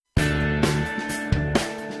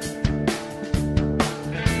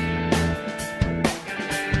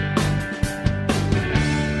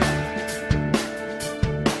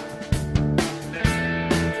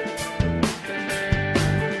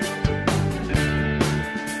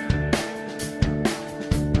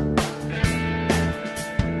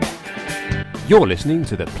You're listening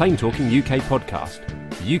to the Plane Talking UK podcast,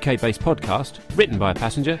 the UK-based podcast written by a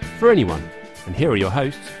passenger for anyone. And here are your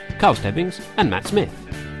hosts, Carl Stebbings and Matt Smith.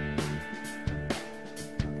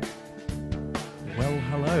 Well,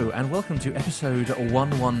 hello, and welcome to episode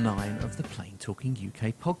 119 of the Plane Talking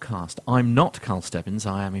UK podcast. I'm not Carl Stebbins,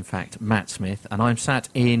 I am in fact Matt Smith, and I'm sat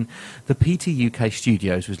in the PT UK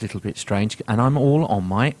studios, which was a little bit strange, and I'm all on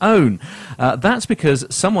my own. That's because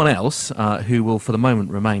someone else, who will for the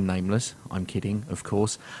moment remain nameless, I'm kidding, of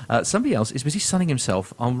course, somebody else is busy sunning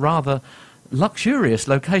himself on rather luxurious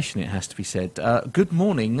location, it has to be said. Good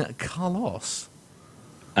morning, Carlos.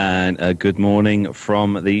 And good morning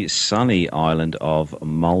from the sunny island of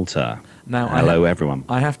Malta. Now, hello, everyone.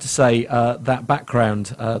 I have to say that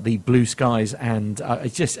background, the blue skies, and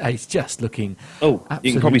it's just looking. Oh,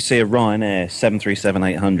 you can probably see a Ryanair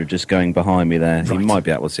 737-800 just going behind me there. Right. You might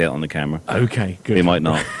be able to see it on the camera. Okay, good. You might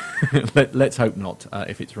not. Let's hope not.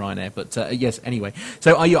 If it's Ryanair, but yes. Anyway,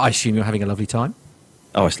 so I assume you're having a lovely time.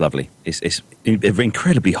 Oh, it's lovely. It's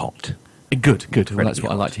incredibly hot. Good. Well, that's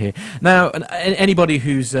what I like to hear. Now, anybody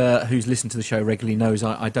who's listened to the show regularly knows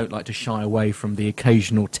I don't like to shy away from the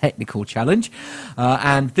occasional technical challenge.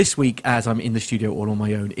 And this week, as I'm in the studio all on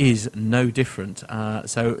my own, is no different.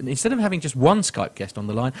 So instead of having just one Skype guest on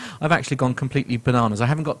the line, I've actually gone completely bananas. I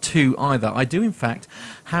haven't got two either. I do, in fact,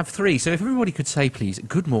 have three. So if everybody could say, please,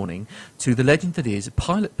 good morning to the legend that is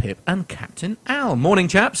Pilot Pip and Captain Al. Morning,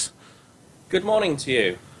 chaps. Good morning to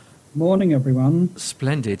you. Morning, everyone.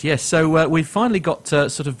 Splendid, yes. So we've finally got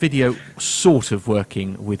sort of video sort of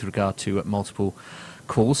working with regard to multiple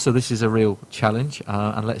calls, so this is a real challenge,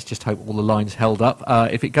 and let's just hope all the lines held up.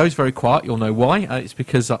 If it goes very quiet, you'll know why. It's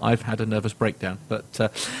because I've had a nervous breakdown.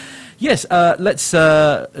 But yes, let's.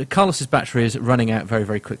 Carlos's battery is running out very,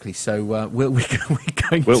 very quickly, so we'll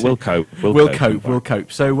cope. We'll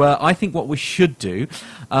cope. So I think what we should do.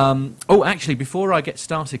 Actually, before I get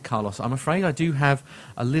started, Carlos, I'm afraid I do have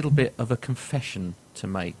a little bit of a confession to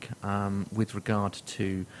make with regard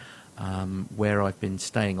to where I've been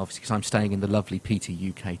staying, obviously, because I'm staying in the lovely PT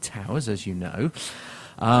UK Towers, as you know.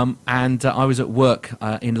 And I was at work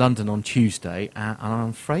in London on Tuesday, and I'm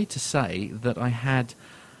afraid to say that I had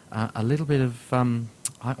a little bit of,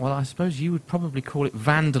 I suppose you would probably call it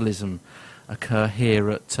vandalism occur here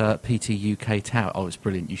at PT UK Tower. Oh, it's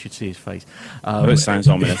brilliant. You should see his face. It sounds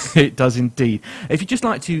ominous. It does indeed. If you'd just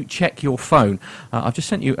like to check your phone, I've just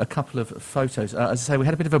sent you a couple of photos. As I say, we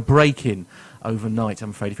had a bit of a break-in overnight, I'm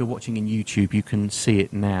afraid. If you're watching in YouTube, you can see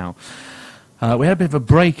it now. We had a bit of a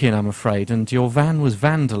break-in, I'm afraid, and your van was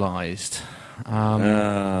vandalised.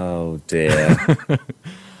 Oh, dear.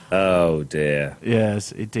 Oh, dear.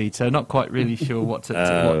 Yes, indeed. So not quite really sure what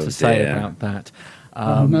to say about that.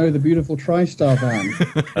 No, the beautiful TriStar van.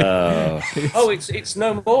 It's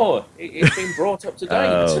no more. It's been brought up to date.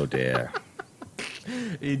 Oh, dear.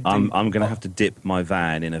 I'm going to have to dip my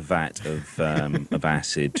van in a vat of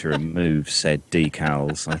acid to remove said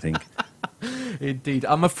decals, I think. Indeed.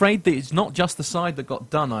 I'm afraid that it's not just the side that got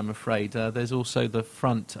done, I'm afraid. There's also the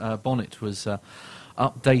front bonnet was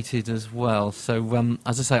updated as well. So,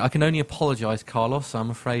 as I say, I can only apologise, Carlos. I'm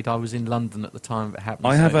afraid I was in London at the time it happened.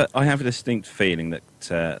 I have a distinct feeling that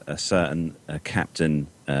a certain captain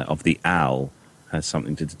of the Owl has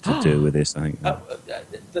something to do with this, I think.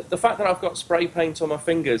 The fact that I've got spray paint on my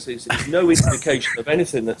fingers is no indication of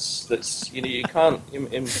anything that's you can't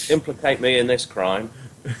implicate me in this crime.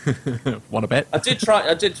 Want to bet? I did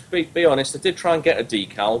be honest, I did try and get a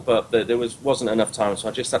decal, but there wasn't enough time, so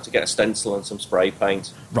I just had to get a stencil and some spray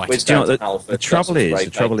paint. Right. The trouble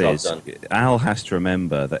is, Al has to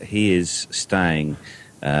remember that he is staying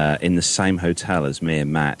in the same hotel as me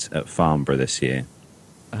and Matt at Farnborough this year.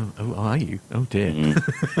 Oh, are you? Oh, dear.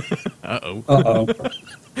 Uh-oh.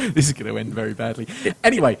 This is going to end very badly.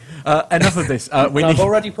 Anyway, enough of this. I've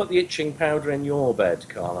already put the itching powder in your bed,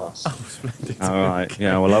 Carlos. Oh, splendid. All right.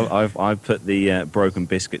 Yeah, well, I've put the broken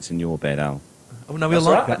biscuits in your bed, Al. Oh, no, we'll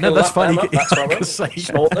like that. No, that's fine. That's right.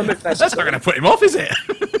 Snort them if that's not going to put him off, is it?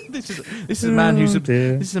 This is a man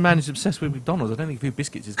who's obsessed with McDonald's. I don't think a few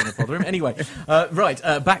biscuits is going to bother him. Anyway,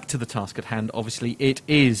 back to the task at hand. Obviously, it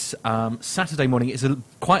is Saturday morning. It's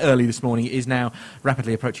quite early this morning. It is now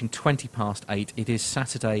rapidly approaching 8:20. It is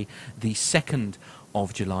Saturday, the 2nd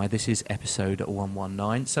of July. This is episode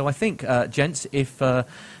 119. So I think, gents, if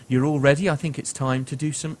you're all ready, I think it's time to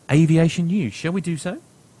do some aviation news. Shall we do so?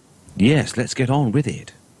 Yes, let's get on with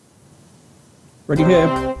it. Ready here.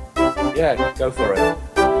 Yeah, go for it.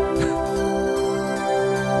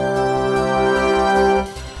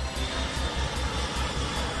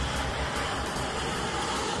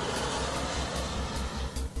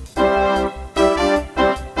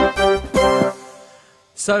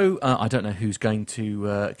 So, I don't know who's going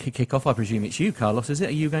to kick off. I presume it's you, Carlos, is it?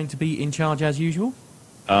 Are you going to be in charge as usual?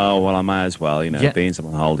 Oh, well, I may as well, being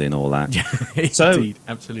someone holding all that. So, indeed,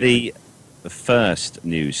 absolutely. The first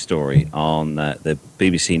news story on the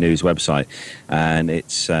BBC News website, and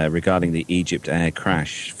it's regarding the Egypt Air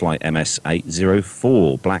crash, flight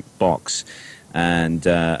MS-804, black box. And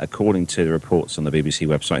according to the reports on the BBC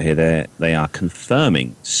website here, they are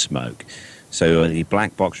confirming smoke. So the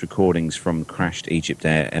black box recordings from crashed Egypt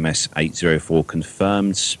Air MS-804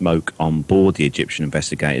 confirmed smoke on board, the Egyptian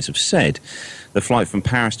investigators have said. The flight from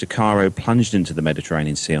Paris to Cairo plunged into the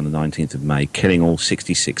Mediterranean Sea on the 19th of May, killing all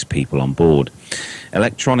 66 people on board.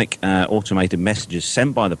 Electronic automated messages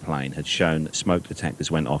sent by the plane had shown that smoke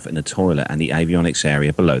detectors went off in the toilet and the avionics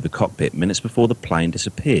area below the cockpit minutes before the plane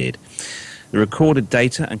disappeared. The recorded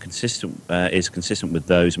data is consistent with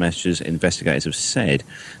those messages, investigators have said.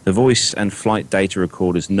 The voice and flight data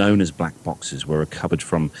recorders, known as black boxes, were recovered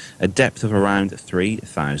from a depth of around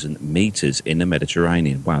 3,000 metres in the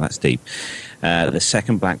Mediterranean. Wow, that's deep. The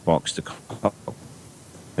second black box to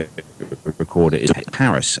record it is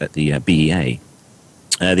Paris at the BEA.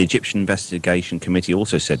 The Egyptian Investigation Committee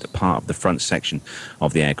also said that part of the front section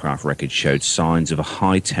of the aircraft wreckage showed signs of a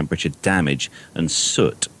high-temperature damage and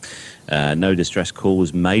soot. No distress call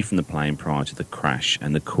was made from the plane prior to the crash,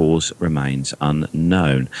 and the cause remains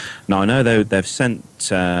unknown. Now, I know they've sent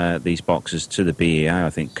these boxes to the BEA, I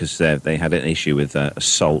think, because they had an issue with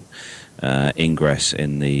salt ingress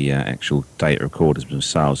in the actual data recorders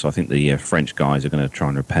themselves. So I think the French guys are going to try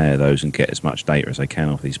and repair those and get as much data as they can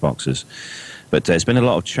off these boxes. But there's been a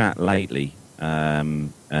lot of chat lately,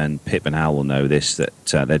 and Pip and Al will know this, that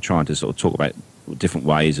they're trying to sort of talk about different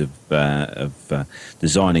ways of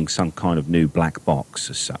designing some kind of new black box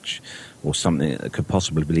as such, or something that could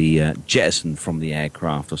possibly be jettisoned from the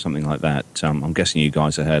aircraft or something like that. I'm guessing you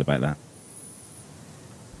guys have heard about that.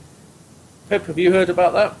 Pip, have you heard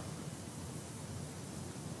about that?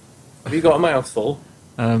 Have you got a mouthful?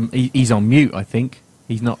 He's on mute, I think.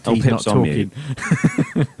 He's not talking.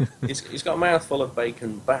 He's got a mouthful of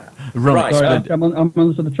bacon bat. Right. Sorry, I'm on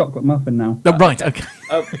to the chocolate muffin now. Right, okay.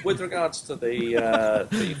 With regards to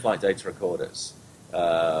the flight data recorders,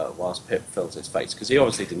 whilst Pip fills his face, because he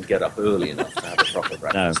obviously didn't get up early enough to have a proper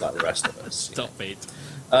breakfast like the rest of us. Stop it.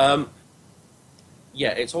 Yeah,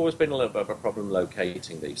 it's always been a little bit of a problem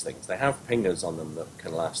locating these things. They have pingers on them that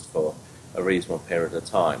can last for a reasonable period of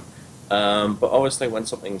time. But obviously when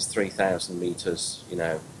something's 3,000 metres,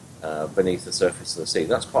 beneath the surface of the sea,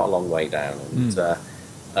 that's quite a long way down.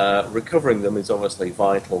 And recovering them is obviously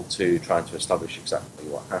vital to trying to establish exactly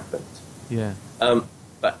what happened. Yeah.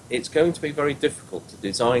 But it's going to be very difficult to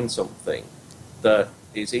design something that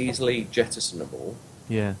is easily jettisonable,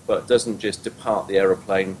 but doesn't just depart the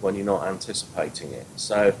aeroplane when you're not anticipating it.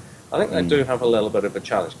 So I think they do have a little bit of a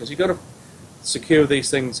challenge, because you've got to secure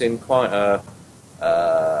these things in quite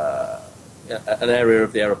an area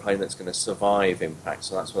of the aeroplane that's going to survive impact,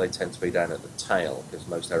 so that's why they tend to be down at the tail, because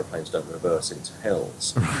most aeroplanes don't reverse into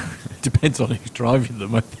hills. Depends on who's driving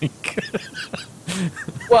them, I think.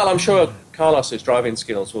 Well, I'm sure Carlos's driving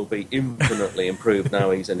skills will be infinitely improved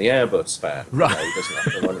now he's in the Airbus fan. Right. He doesn't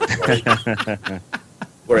have to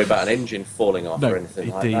worry about an engine falling off or anything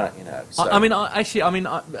indeed. like that. So.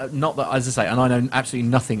 Not that, as I say, and I know absolutely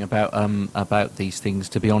nothing about these things,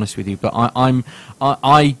 to be honest with you. But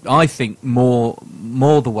I think more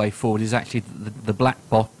the way forward is actually the black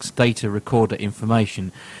box data recorder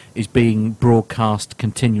information is being broadcast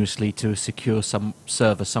continuously to a secure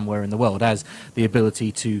server somewhere in the world, as the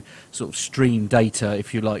ability to sort of stream data,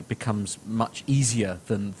 if you like, becomes much easier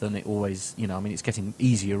than it always, it's getting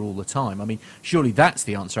easier all the time. Surely that's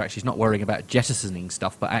the answer, actually. It's not worrying about jettisoning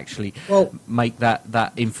stuff, but actually make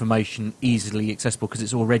that information easily accessible, because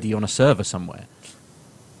it's already on a server somewhere.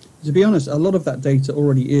 To be honest, a lot of that data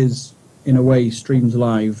already is, in a way, streamed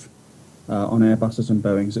live on Airbuses and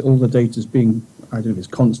Boeings. All the data's being, I don't know if it's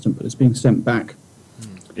constant, but it's being sent back.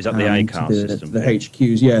 Is that the ACARS system? The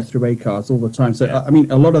HQs, through ACARS all the time. So,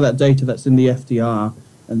 a lot of that data that's in the FDR,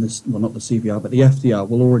 and not the CVR, but the FDR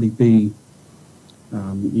will already be,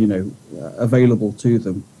 available to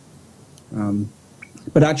them.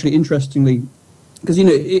 But actually, interestingly, because,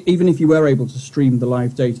 even if you were able to stream the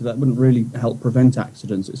live data, that wouldn't really help prevent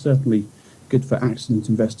accidents. It's certainly good for accident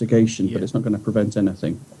investigation, but it's not going to prevent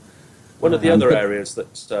anything. One of the other areas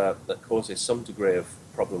that causes some degree of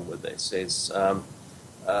problem with this is,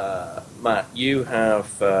 Matt, you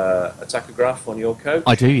have a tachograph on your coach.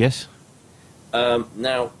 I do, yes.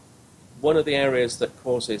 Now, one of the areas that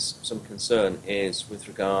causes some concern is with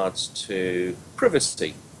regards to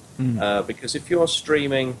privacy, because if you're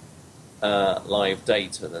streaming live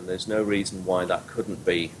data, then there's no reason why that couldn't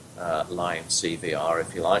be live CVR,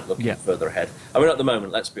 if you like, looking further ahead. I mean, at the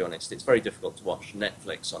moment, let's be honest, it's very difficult to watch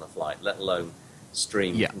Netflix on a flight, let alone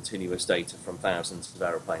stream continuous data from thousands of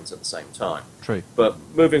aeroplanes at the same time. True. But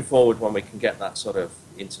moving forward, when we can get that sort of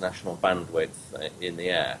international bandwidth in the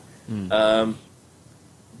air,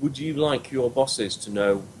 would you like your bosses to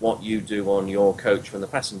know what you do on your coach when the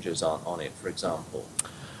passengers aren't on it, for example?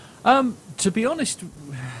 To be honest, to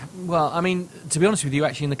be honest with you,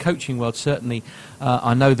 actually, in the coaching world, certainly,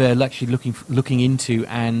 I know they're actually looking into,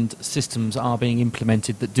 and systems are being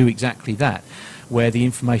implemented that do exactly that, where the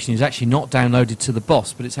information is actually not downloaded to the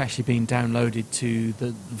boss, but it's actually being downloaded to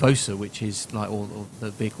the VOSA, which is like all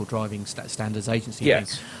the Vehicle Driving Standards Agency.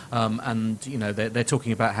 Yes. And you know they're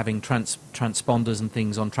talking about having transponders and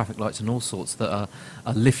things on traffic lights and all sorts that are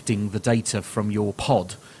lifting the data from your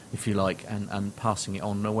pod, if you like, and passing it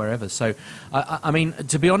on or wherever. So, I mean,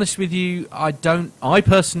 to be honest with you, I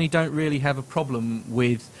personally don't really have a problem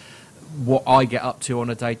with what I get up to on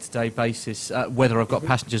a day-to-day basis, whether I've got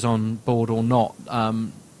passengers on board or not.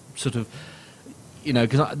 Sort of, you know,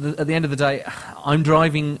 because at the end of the day, I'm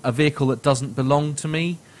driving a vehicle that doesn't belong to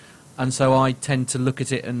me, and so I tend to look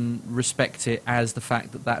at it and respect it as the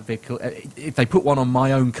fact that vehicle, if they put one on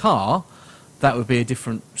my own car, that would be a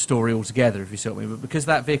different story altogether, if you see what I mean. But because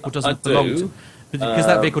that vehicle doesn't belong to, because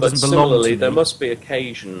that vehicle doesn't belong to me, there must be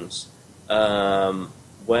occasions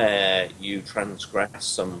where you transgress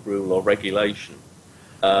some rule or regulation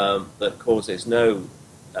that causes no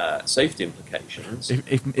safety implications.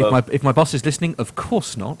 If my boss is listening, of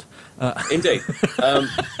course not. Indeed.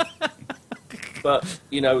 But,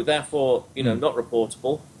 you know, therefore, you know, not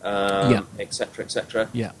reportable, et cetera, et cetera.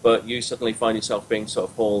 Yeah. But you suddenly find yourself being sort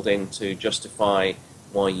of hauled in to justify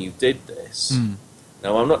why you did this.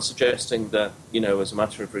 Now, I'm not suggesting that, you know, as a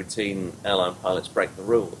matter of routine, airline pilots break the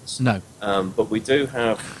rules. No. But we do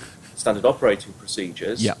have standard operating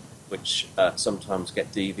procedures, which sometimes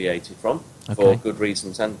get deviated from for good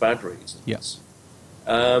reasons and bad reasons. Yes.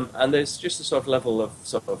 And there's just a sort of level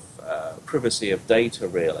of privacy of data,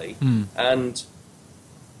 really. And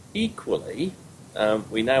equally,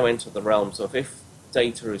 we now enter the realms of if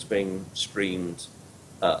data is being streamed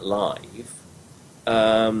live,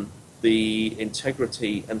 the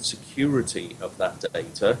integrity and security of that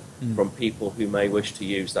data from people who may wish to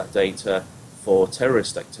use that data for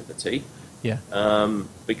terrorist activity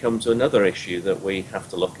becomes another issue that we have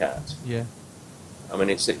to look at. Yeah. I mean,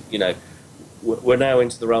 it's, you know, we're now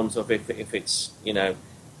into the realms of if it's, you know,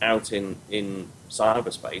 out in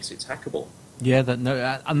cyberspace, it's hackable. Yeah,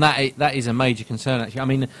 and that is a major concern, actually. I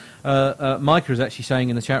mean, Micah is actually saying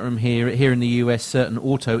in the chat room here in the US, certain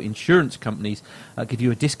auto insurance companies give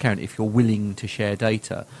you a discount if you're willing to share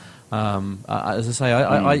data. As I say,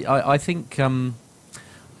 I think... I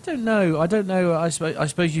don't know. I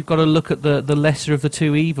suppose you've got to look at the lesser of the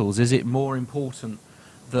two evils. Is it more important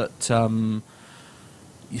that...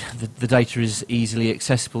 the data is easily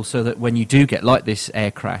accessible, so that when you do get like this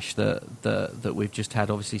air crash that we've just had,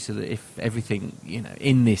 obviously, so that if everything, you know,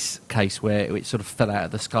 in this case where it sort of fell out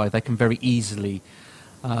of the sky, they can very easily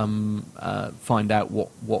find out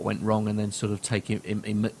what went wrong and then sort of take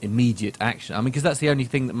immediate action. I mean, because that's the only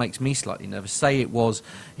thing that makes me slightly nervous. Say it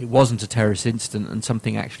wasn't a terrorist incident and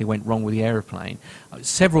something actually went wrong with the aeroplane.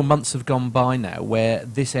 Several months have gone by now where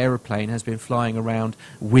this aeroplane has been flying around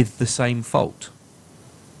with the same fault.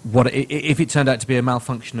 What if it turned out to be a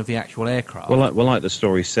malfunction of the actual aircraft? Well, like the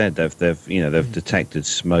story said, they've detected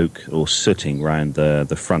smoke or sooting around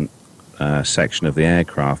the front section of the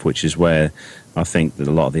aircraft, which is where I think that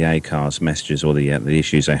a lot of the ACARS messages or the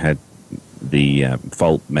issues they had, the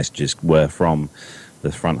fault messages were from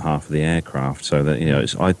the front half of the aircraft. So that, you know,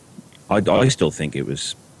 I still think it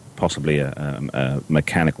was possibly a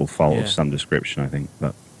mechanical fault of some description. I think,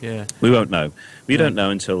 but we won't know. We don't know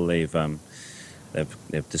until they've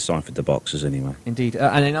deciphered the boxes anyway. Indeed.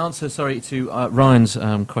 And in answer, to Ryan's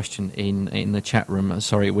question in the chat room,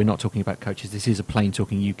 sorry, we're not talking about coaches. This is a plain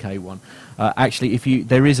talking UK one. Actually,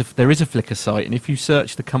 there is a Flickr site, and if you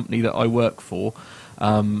search the company that I work for,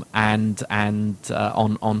 and on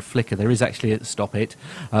Flickr, there is actually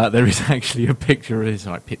there is actually a picture.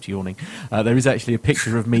 Sorry, Pip's yawning. There is actually a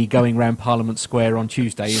picture of me going round Parliament Square on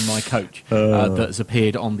Tuesday in my coach that's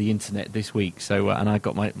appeared on the internet this week. So, and I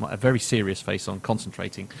got a very serious face on,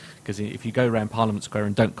 concentrating, because if you go around Parliament Square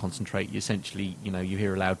and don't concentrate, you essentially, you know, you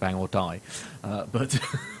hear a loud bang or die. But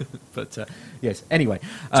yes. Anyway,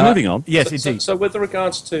 so moving on. Yes, indeed. So with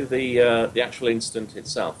regards to the actual incident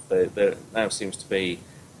itself, there now seems to be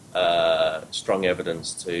strong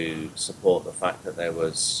evidence to support the fact that there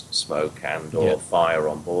was smoke and or fire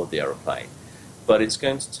on board the aeroplane. but it's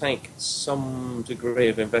going to take some degree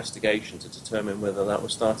of investigation to determine whether that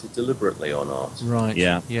was started deliberately or not. Right.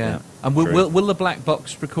 Yeah. And True. will the black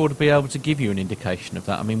box recorder be able to give you an indication of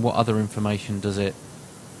that? I mean, what other information does it?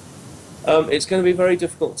 It's going to be very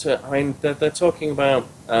difficult to. I mean, they're talking about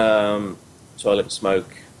toilet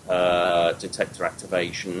smoke detector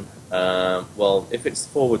activation. Well, if it's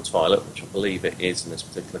the forward toilet, which I believe it is in this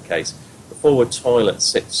particular case, the forward toilet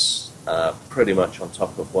sits pretty much on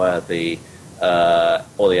top of where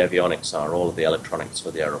all the avionics are, all of the electronics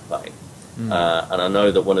for the aeroplane. And I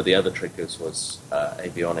know that one of the other triggers was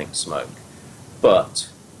avionic smoke. But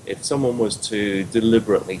if someone was to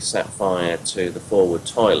deliberately set fire to the forward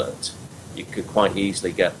toilet, you could quite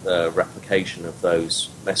easily get the replication of those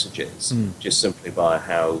messages just simply by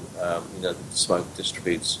how the smoke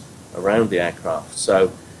distributes around the aircraft.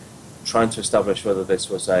 So trying to establish whether this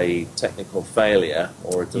was a technical failure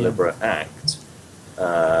or a deliberate act,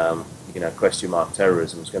 question mark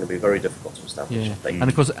terrorism is going to be very difficult to establish. Yeah. I think. And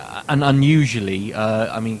of course, and unusually,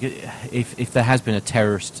 if there has been a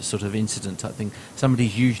terrorist sort of incident type thing,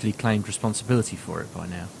 somebody's usually claimed responsibility for it by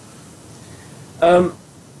now.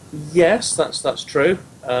 Yes, that's true,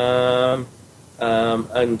 and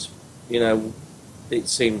it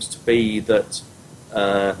seems to be that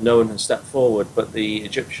no one has stepped forward, but the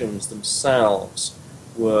Egyptians themselves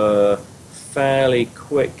were fairly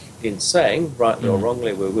quick in saying, rightly or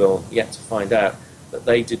wrongly, we will yet to find out, that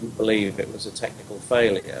they didn't believe it was a technical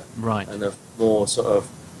failure, Right. and have more sort of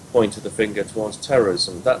pointed the finger towards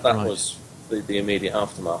terrorism. That Right. was the immediate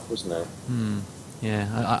aftermath, wasn't it?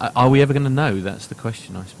 Yeah. Are we ever going to know? That's the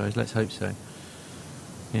question, I suppose. Let's hope so.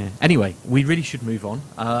 Yeah. Anyway, we really should move on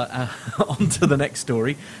to the next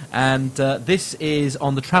story, and this is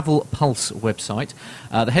on the Travel Pulse website.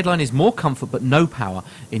 The headline is "More Comfort but No Power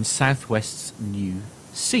in Southwest's New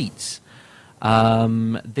Seats."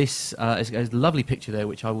 This is a lovely picture there,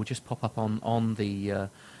 which I will just pop up on the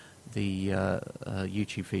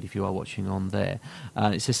YouTube feed if you are watching on there.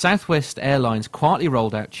 It says Southwest Airlines quietly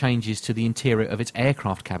rolled out changes to the interior of its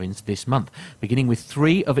aircraft cabins this month, beginning with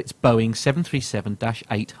 3 of its Boeing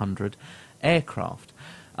 737-800 aircraft.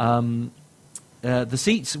 The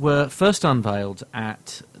seats were first unveiled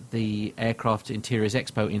at the Aircraft Interiors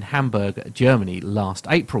Expo in Hamburg, Germany, last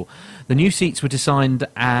April. The new seats were designed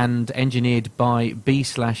and engineered by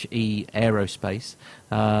B/E Aerospace,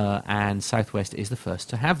 and Southwest is the first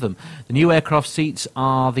to have them. The new aircraft seats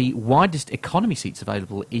are the widest economy seats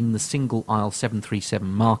available in the single-aisle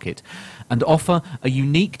 737 market and offer a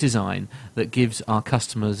unique design that gives our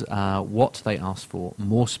customers what they ask for,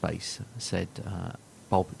 more space, said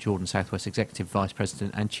Bob Jordan, Southwest Executive Vice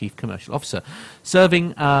President and Chief Commercial Officer.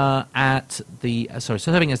 Serving as the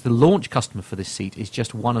launch customer for this seat is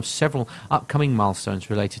just one of several upcoming milestones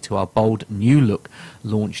related to our bold new look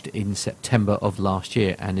launched in September of last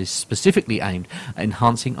year and is specifically aimed at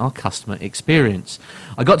enhancing our customer experience.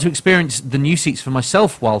 I got to experience the new seats for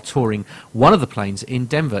myself while touring one of the planes in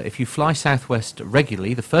Denver. If you fly Southwest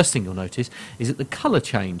regularly, the first thing you'll notice is that the colour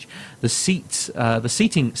change. The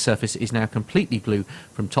seating surface is now completely blue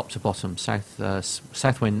from top to bottom. Southwest's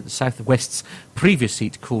previous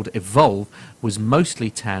seat, called Evolve, was mostly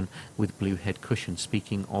tan with blue head cushions.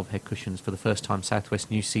 Speaking of head cushions, for the first time,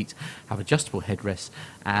 Southwest new seats have adjustable headrests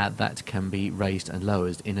that can be raised and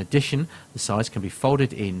lowered. In addition, the sides can be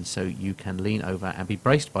folded in so you can lean over and be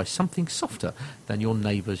braced by something softer than your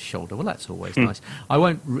neighbour's shoulder. Well, that's always nice. I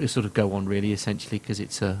won't sort of go on really, essentially, because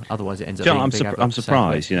it's otherwise it ends up John, being big. I'm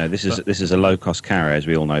surprised. This is a low-cost carrier, as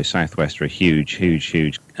we all know. Southwest are a huge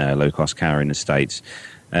low-cost carrier in the States,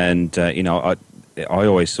 and I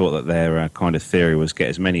always thought that their kind of theory was get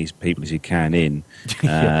as many people as you can in,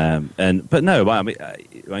 but no. I mean,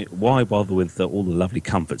 why bother with all the lovely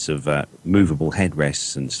comforts of movable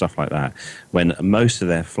headrests and stuff like that when most of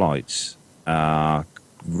their flights are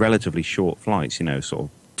relatively short flights? Sort of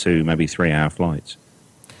 2, maybe 3 hour flights.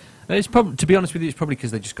 It's probably, to be honest with you, it's probably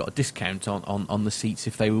because they just got a discount on the seats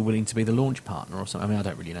if they were willing to be the launch partner or something. I mean, I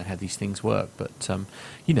don't really know how these things work, but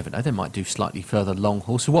you never know. They might do slightly further long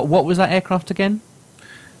haul. So what was that aircraft again?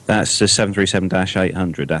 That's the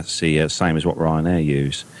 737-800. That's the same as what Ryanair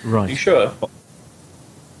use. Right. You sure? Oh.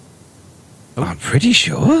 I'm pretty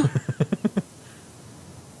sure.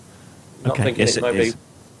 Not Okay. thinking Yes, it might it be is.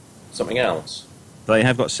 something else. They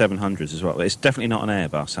have got 700s as well. It's definitely not an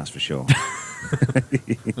Airbus, that's for sure.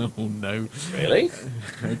 Oh no. Really?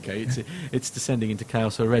 Okay, it's descending into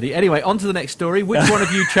chaos already. Anyway, on to the next story. Which one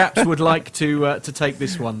of you chaps would like to take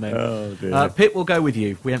this one then? Oh, dear. Pip, we'll go with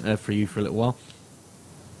you. We haven't heard from you for a little while.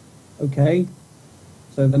 Okay.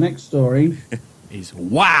 So the next story Is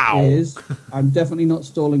wow. is, I'm definitely not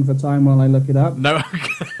stalling for time while I look it up. No.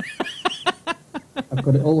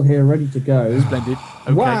 got it all here ready to go. Splendid.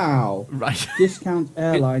 Okay. Wow! Right. Discount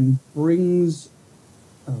Airline brings...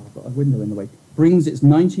 Oh, I've got a window in the way. Brings its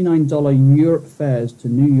 $99 Europe fares to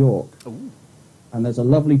New York. Ooh. And there's a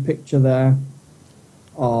lovely picture there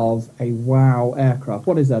of a WOW aircraft.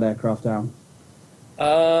 What is that aircraft, Al?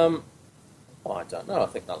 Oh, I don't know. I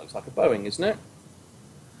think that looks like a Boeing, isn't it?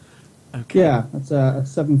 Okay. Yeah, that's a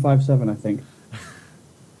 757, I think.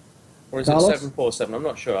 Or is Carlos? it 747? I'm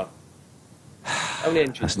not sure. How many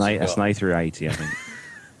engines? That's an A380, I think.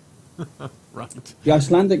 Right. The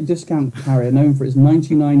Icelandic discount carrier, known for its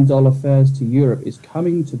 $99 fares to Europe, is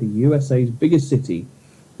coming to the USA's biggest city.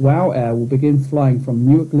 WOW Air will begin flying from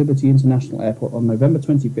Newark Liberty International Airport on November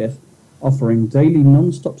 25th, offering daily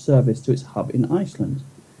non-stop service to its hub in Iceland.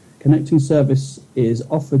 Connecting service is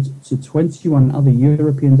offered to 21 other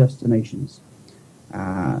European destinations.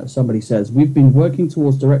 Somebody says, we've been working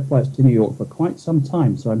towards direct flights to New York for quite some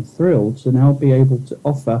time, so I'm thrilled to now be able to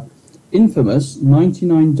offer infamous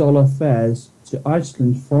 $99 fares to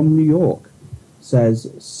Iceland from New York,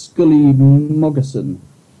 says Scully Mogerson,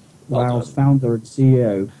 WOW's founder and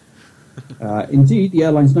CEO. Indeed, the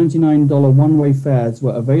airline's $99 one-way fares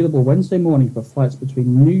were available Wednesday morning for flights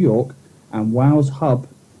between New York and WOW's hub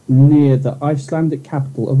near the Icelandic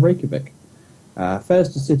capital of Reykjavik. Fares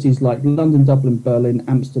to cities like London, Dublin, Berlin,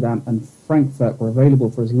 Amsterdam, and Frankfurt were available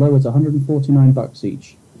for as low as $149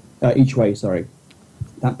 each way. Sorry,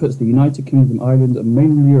 that puts the United Kingdom, Ireland, and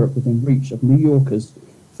mainland Europe within reach of New Yorkers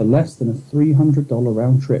for less than a $300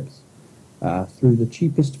 round trip through the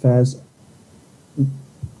cheapest fares.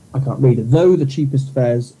 I can't read it. Though the cheapest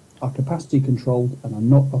fares are capacity controlled and are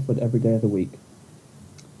not offered every day of the week.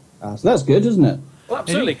 So that's good, isn't it? Well,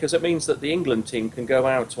 absolutely, because it means that the England team can go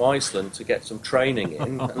out to Iceland to get some training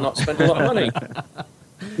in and not spend a lot of money.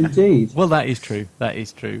 Indeed. Well, that is true. That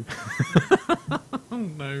is true. Oh,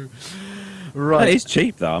 no. Right. That is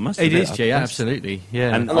cheap, though. I must It admit. is cheap, absolutely.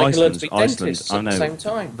 Yeah. And And they can learn to be Iceland, dentists I at the know. same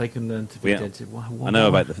time. They can learn to be Yeah. dented. I know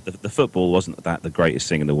about the football wasn't that the greatest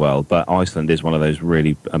thing in the world, but Iceland is one of those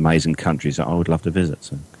really amazing countries that I would love to visit.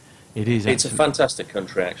 So. It is. It's a absolutely. fantastic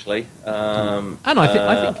country, actually. And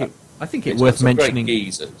I think it's it's worth got some mentioning. great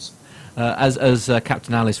geezers. As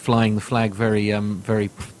Captain Al is flying the flag very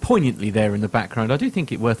poignantly there in the background, I do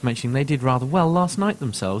think it worth mentioning they did rather well last night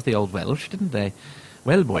themselves, the old Welsh, didn't they?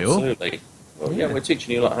 Well, boy, oh. Absolutely. Well, yeah, we're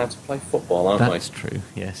teaching you a lot how to play football, aren't That's true.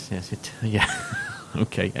 Yes. Yeah.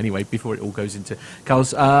 Okay. Anyway, before it all goes into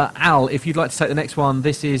Carlos, Al, if you'd like to take the next one,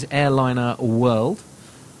 this is Airliner World.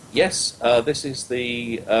 we? Yes, this is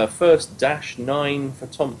the first Dash 9 for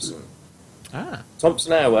Thompson. Ah.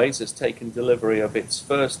 Thompson Airways has taken delivery of its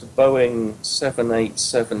first Boeing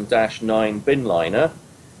 787-9 binliner.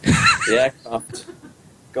 The aircraft,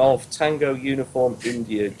 Golf Tango Uniform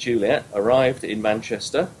India Juliet, arrived in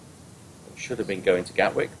Manchester. It should have been going to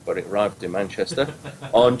Gatwick, but it arrived in Manchester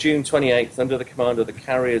on June 28th under the command of the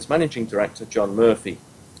carrier's managing director, John Murphy,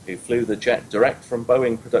 who flew the jet direct from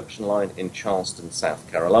Boeing production line in Charleston,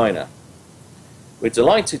 South Carolina. We're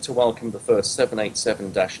delighted to welcome the first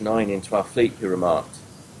 787-9 into our fleet, he remarked.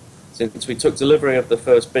 Since we took delivery of the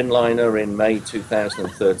first binliner in May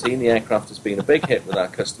 2013, the aircraft has been a big hit with our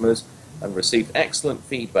customers and received excellent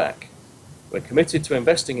feedback. We're committed to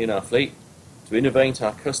investing in our fleet to innovate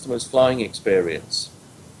our customers' flying experience.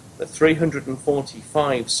 The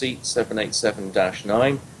 345-seat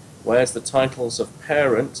 787-9 wears the titles of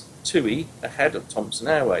Parent, TUI, ahead of Thompson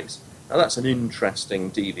Airways. Now, that's an interesting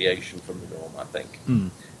deviation from the norm, I think.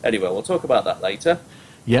 Anyway, we'll talk about that later.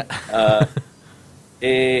 Yeah.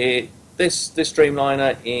 This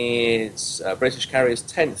Dreamliner is British Carrier's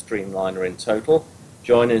 10th Dreamliner in total,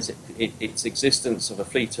 joining its existence of a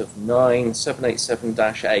fleet of 9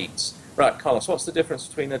 787-8s. Right, Carlos, what's the difference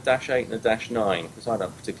between a Dash 8 and a Dash 9? Because I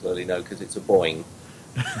don't particularly know, because it's a Boeing.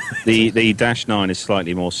 The Dash 9 is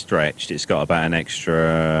slightly more stretched. It's got about an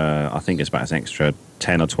extra, I think it's about an extra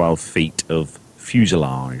 10 or 12 feet of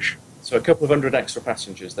fuselage. So a couple of hundred extra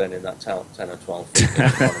passengers then in that 10 or 12 feet.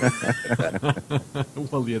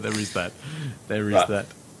 Well, yeah, there is that. There is Right. that.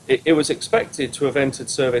 It was expected to have entered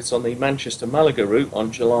service on the Manchester-Malaga route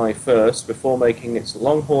on July 1st before making its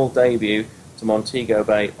long-haul debut to Montego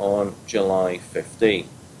Bay on July 15th.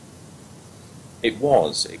 It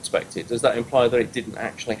was expected. Does that imply that it didn't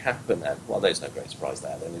actually happen then? Well, there's no great surprise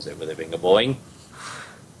there then, is it, with it being a Boeing?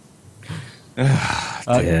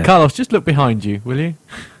 Yeah. Carlos, just look behind you, will you?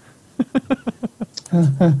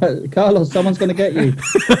 Carlos, someone's going to get you.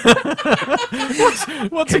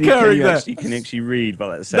 What's Can occurring you there? actually read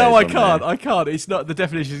what that says? No, I on can't. there? I can't. It's not. The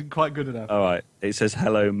definition isn't quite good enough. All right. It says,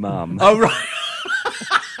 hello, mum. Oh, right.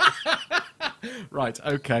 Right.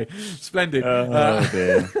 Okay. Splendid. Oh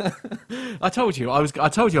dear. I told you I was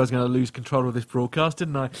going to lose control of this broadcast,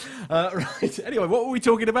 didn't I? Right. Anyway, what were we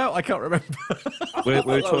talking about? I can't remember. We're That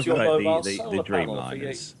was talking your about mobile the solar panel for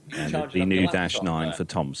Dreamliners you and charging the up new your Dash laptop 9 there. for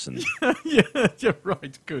Thompson. Yeah.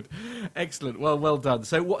 Right. Good. Excellent. Well done.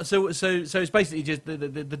 So what? So it's basically just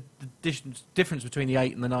the difference between the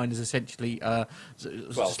 8 and the 9 is essentially slightly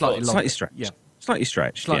longer. Slightly stretched. Yeah. Slightly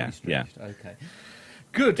stretched. Slightly yeah. stretched. Okay.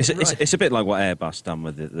 Good. It's a bit like what Airbus done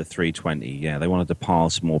with the 320. Yeah, they wanted to pile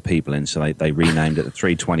some more people in, so they renamed it the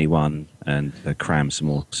 321 and crammed some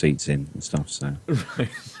more seats in and stuff. So,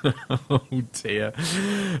 Oh dear.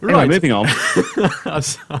 anyway, moving on. I'm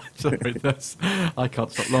sorry, I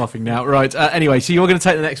can't stop laughing now. Right. Anyway, so you're going to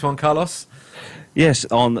take the next one, Carlos? Yes,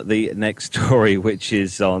 on the next story, which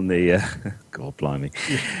is on the God blimey,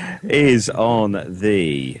 is on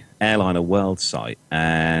the Airliner World site,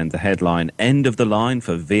 and the headline: "End of the line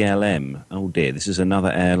for VLM." Oh dear, this is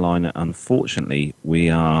another airliner. Unfortunately, we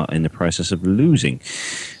are in the process of losing.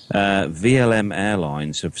 VLM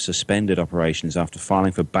Airlines have suspended operations after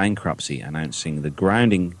filing for bankruptcy, announcing the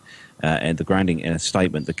grounding. In the grounding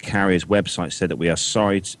statement, the carrier's website said that we are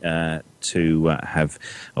sorry to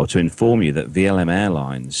inform you that VLM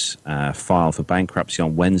Airlines filed for bankruptcy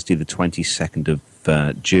on Wednesday, the 22nd of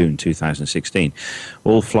June 2016.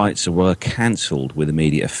 All flights were cancelled with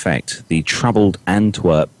immediate effect. The troubled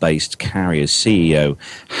Antwerp-based carrier's CEO,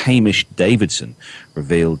 Hamish Davidson,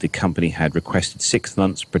 revealed the company had requested 6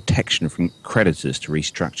 months protection from creditors to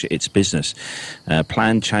restructure its business.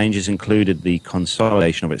 Planned changes included the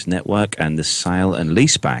consolidation of its network and the sale and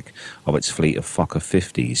leaseback of its fleet of Fokker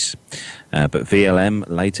 50s. But VLM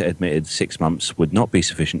later admitted 6 months would not be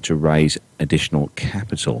sufficient to raise additional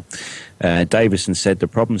capital. Davison said the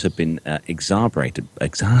problems have been exasperated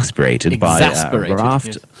by a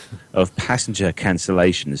raft of passenger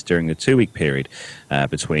cancellations during the 2-week period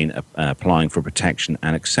between applying for protection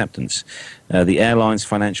and acceptance. The airline's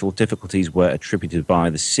financial difficulties were attributed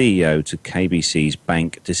by the CEO to KBC's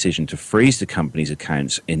bank decision to freeze the company's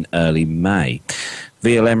accounts in early May.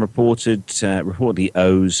 VLM reportedly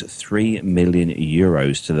owes €3 million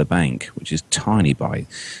to the bank, which is tiny by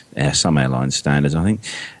some airline standards, I think,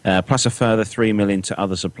 plus a further €3 million to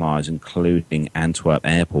other suppliers, including Antwerp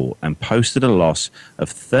Airport, and posted a loss of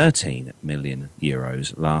 €13 million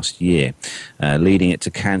last year, leading it to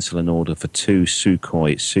cancel an order for 2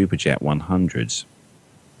 Sukhoi Superjet 100s.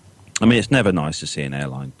 I mean, it's never nice to see an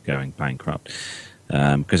airline going bankrupt,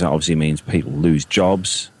 because that obviously means people lose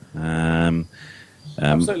jobs.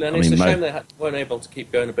 Absolutely, and it's a shame they weren't able to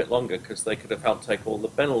keep going a bit longer, because they could have helped take all the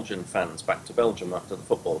Belgian fans back to Belgium after the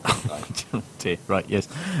football, couldn't they? Oh dear. Right. Yes.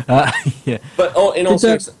 Yeah. But in all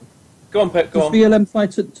seriousness, go on, Pep. Go on. VLM fly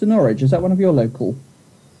to Norwich? Is that one of your local?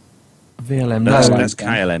 VLM. That's No,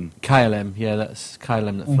 KLM. KLM. Yeah, that's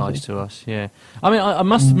KLM that flies to us. Yeah. I mean, I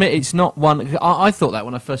must admit, it's not one. I thought that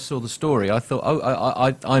when I first saw the story. I thought,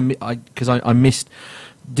 because I missed.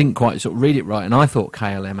 Didn't quite sort of read it right, and I thought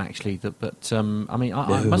KLM actually. But I mean,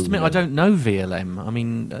 I must admit, I don't know VLM. I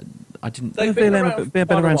mean, I didn't. They've been VLM around been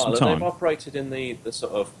for quite a around while, some and time. they've operated in the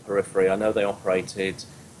sort of periphery. I know they operated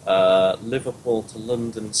Liverpool to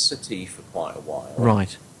London City for quite a while.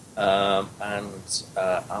 Right. And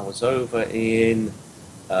I was over in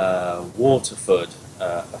Waterford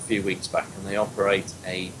a few weeks back, and they operate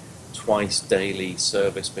a twice daily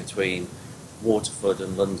service between Waterford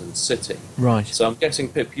and London City. Right. So I'm guessing,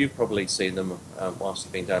 Pip, you've probably seen them whilst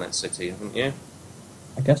you've been down at City, haven't you?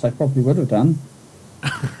 I guess I probably would have done.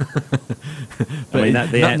 But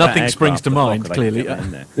nothing springs to mind, clearly.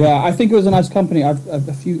 Yeah, I think it was a nice company.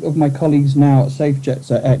 A few of my colleagues now at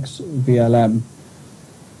SafeJets are ex-VLM,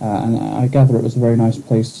 and I gather it was a very nice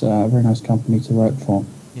place, a very nice company to work for.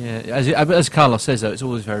 Yeah, as Carlos says, though, it's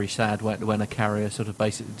always very sad when a carrier sort of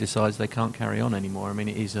basically decides they can't carry on anymore. I mean,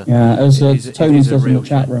 it is a... Yeah, as Tony says in the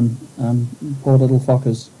chat shame. room, poor little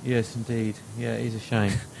fuckers. Yes, indeed. Yeah, it is a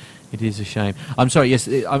shame. It is a shame. I'm sorry, yes,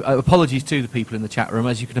 apologies to the people in the chat room.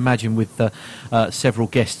 As you can imagine, with several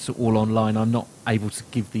guests all online, I'm not able to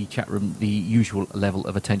give the chat room the usual level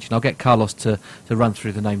of attention. I'll get Carlos to run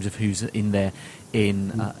through the names of who's in there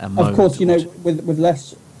in a moment. Of course, you know, with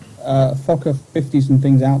less Fokker 50s and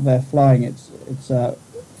things out there flying, it's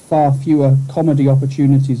far fewer comedy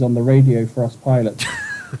opportunities on the radio for us pilots.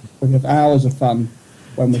 We have hours of fun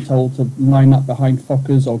when we're told to line up behind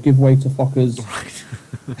Fokkers or give way to Fokkers.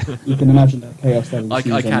 You can imagine the chaos that I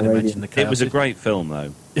can imagine the chaos. It was a great film,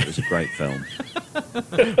 though. It was a great film.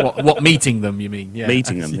 What meeting them, you mean? Yeah,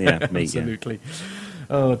 meeting them, yeah. Absolutely.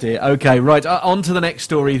 Oh, dear. Okay, right. On to the next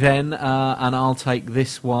story then, and I'll take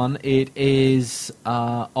this one. It is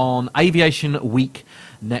on Aviation Week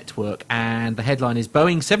network. And the headline is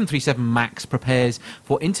Boeing 737 MAX prepares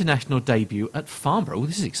for international debut at Farnborough. Oh,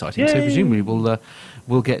 this is exciting. So presumably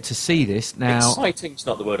we'll get to see this now. Exciting's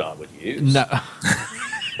not the word I would use. No.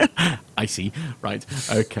 I see. Right.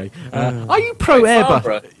 Okay. Are you pro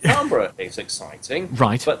Airbus? Farnborough is exciting.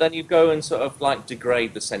 Right. But then you go and sort of like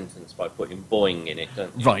degrade the sentence by putting Boeing in it,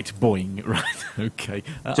 don't you? Right, Boeing. Right. Okay.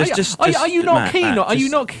 Are you not Matt, keen? Matt, Are you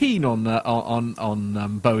not keen on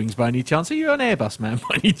Boeing's by any chance? Are you an Airbus man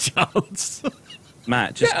by any chance?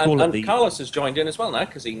 Matt, just Yeah, call and it the... Carlos has joined in as well now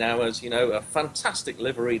because he now has, a fantastic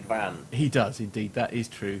liveried van. He does indeed. That is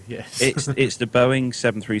true. Yes. It's the Boeing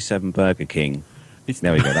 737 Burger King.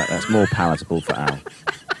 There we go. That's more palatable for Al.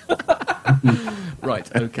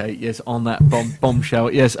 Right. Okay. Yes. On that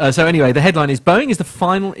bombshell. Yes. So anyway, the headline is Boeing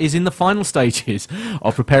is in the final stages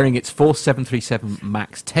of preparing its fourth 737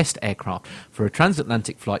 MAX test aircraft for a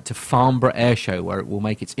transatlantic flight to Farnborough Air Show, where it will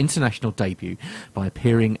make its international debut by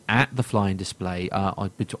appearing at the flying display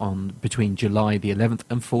between July the 11th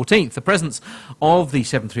and 14th. The presence of the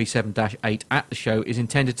 737-8 at the show is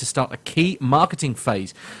intended to start a key marketing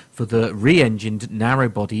phase for the re-engined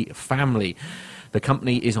narrow-body family. The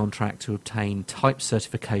company is on track to obtain type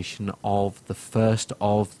certification of the first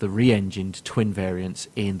of the re-engined twin variants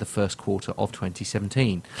in the first quarter of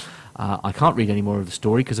 2017. I can't read any more of the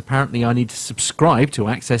story because apparently I need to subscribe to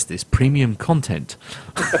access this premium content.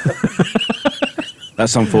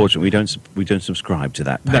 That's unfortunate. We don't subscribe to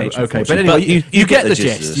that page. No, okay, but anyway, you get the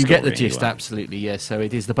gist. You get the anyway. gist, absolutely, yes. So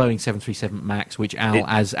it is the Boeing 737 MAX, which Al,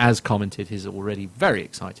 as commented, is already very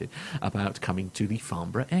excited about coming to the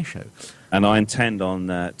Farnborough Air Show. And I intend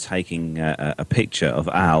on taking a picture of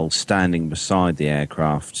Al standing beside the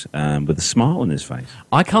aircraft with a smile on his face.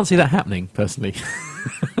 I can't see that happening, personally.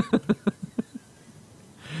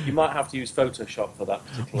 You might have to use Photoshop for that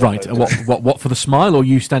particular Right, photo. what for the smile, or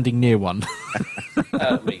you standing near one?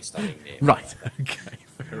 Me standing near. Right, okay,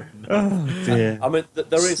 fair enough. Oh dear. I mean,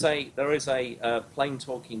 there is a plain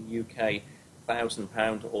talking UK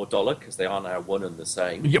 £1,000 or dollar, because they are now one and the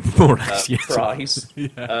same. Yeah, more or less, yes. Prize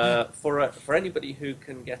Yeah. for anybody who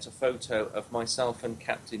can get a photo of myself and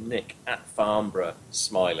Captain Nick at Farnborough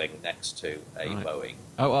smiling next to a Right. Boeing.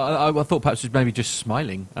 Oh, I thought perhaps it was maybe just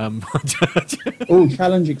smiling. Oh,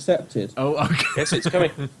 challenge accepted. Oh, okay. Yes, it's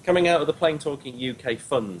coming out of the plain talking UK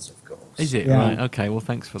funds, of course. Is it? Yeah. Right, okay, well,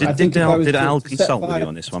 thanks for I that. think if I was Did to Al set consult with fire you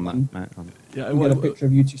on this one, Matt? Yeah, and get a picture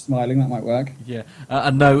of you two smiling, that might work. Yeah,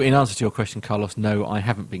 and no, in answer to your question, Carlos, no, I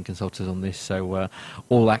haven't been consulted on this, so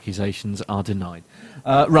all accusations are denied.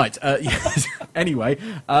 Right, yes. Anyway,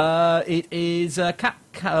 it is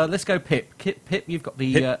let's go Pip. Pip, you've got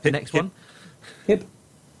the Pip, next Pip. one. Hip.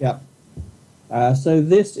 Yeah. So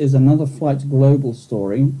this is another Flight Global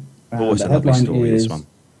story. Always the a lovely headline story, is, this one.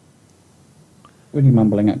 What are you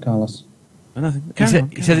mumbling at, Carlos? He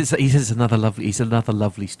says it's another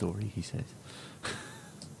lovely story. He says.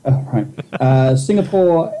 Oh, right.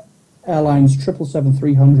 Singapore Airlines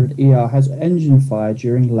 777-300ER has engine fire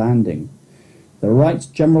during landing. The Wright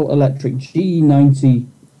General Electric GE90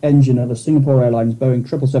 engine of the Singapore Airlines Boeing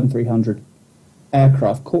 777-300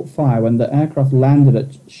 aircraft caught fire when the aircraft landed at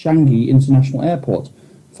Changi International Airport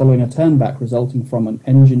following a turnback resulting from an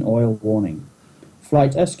engine oil warning.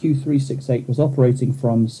 Flight SQ368 was operating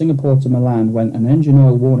from Singapore to Milan when an engine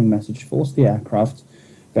oil warning message forced the aircraft,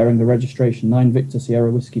 bearing the registration 9 Victor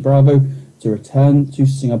Sierra Whiskey Bravo, to return to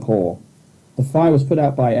Singapore. The fire was put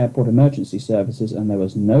out by airport emergency services and there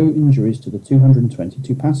was no injuries to the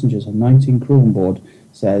 222 passengers and 19 crew on board,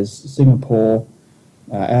 says Singapore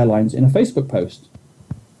Airlines in a Facebook post.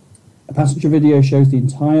 A passenger video shows the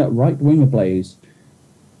entire right wing ablaze.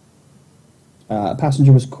 A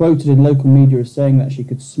passenger was quoted in local media as saying that she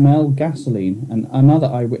could smell gasoline, and another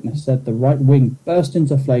eyewitness said the right wing burst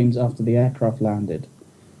into flames after the aircraft landed.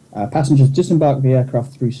 Passengers disembarked the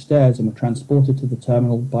aircraft through stairs and were transported to the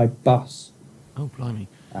terminal by bus. Oh, blimey.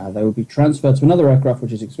 They will be transferred to another aircraft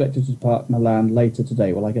which is expected to depart Milan later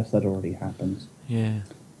today. Well, I guess that already happened. Yeah.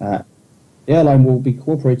 The airline will be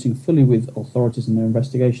cooperating fully with authorities in their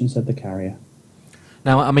investigation, said the carrier.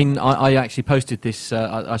 Now, I mean, I actually posted this.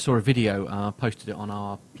 I saw a video, posted it on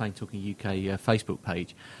our Plain Talking UK Facebook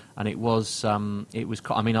page, and it was. I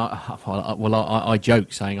mean, I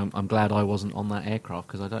joke saying I'm glad I wasn't on that aircraft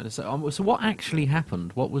because I don't. So what actually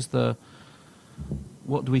happened? What was the?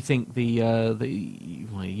 What do we think well,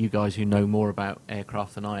 you guys who know more about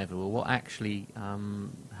aircraft than I ever will? What actually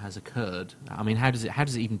has occurred? I mean, how does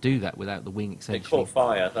it even do that without the wing They essentially? caught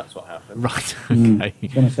fire, that's what happened. Right. Okay. I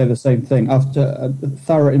was going to say the same thing. After a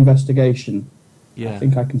thorough investigation, Yeah. I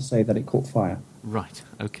think I can say that it caught fire. Right.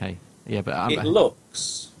 Okay. Yeah, but It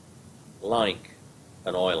looks like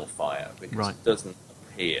an oil fire because Right. it doesn't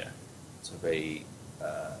appear to be.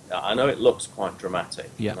 I know it looks quite dramatic,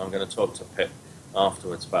 Yeah. and I'm going to talk to Pip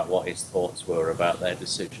afterwards about what his thoughts were about their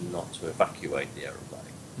decision not to evacuate the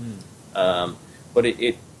aeroplane. But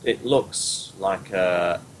it looks like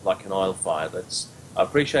an oil fire. I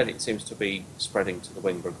appreciate it seems to be spreading to the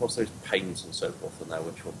wing, but of course there's paint and so forth in there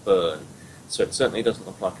which will burn. So it certainly doesn't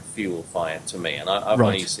look like a fuel fire to me, and I've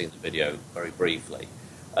Right. only seen the video very briefly.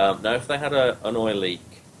 Now, if they had an oil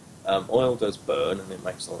leak, oil does burn and it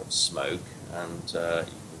makes a lot of smoke, and you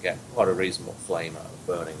can get quite a reasonable flame out of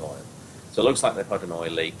burning oil. So it looks like they've had an oil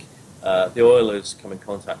leak. The oil has come in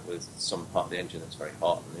contact with some part of the engine that's very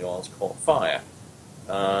hot, and the oil's caught fire,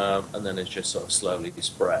 and then it's just sort of slowly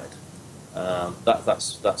spread.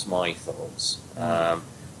 That's my thoughts.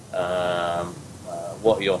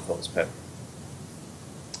 What are your thoughts, Pip?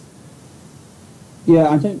 Yeah,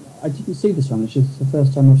 I didn't see this one. It's just the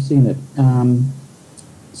first time I've seen it.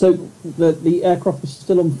 So the aircraft was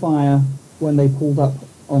still on fire when they pulled up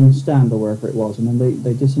on the stand or wherever it was, and then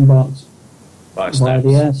they disembarked via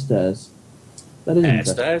the air stairs. That is Air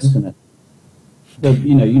interesting, stairs? isn't it?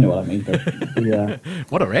 You know what I mean.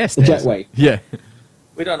 What a rest! The jetway. Yeah.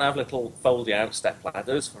 We don't have little foldy out step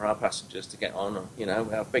ladders for our passengers to get on. We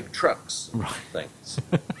have big trucks and things.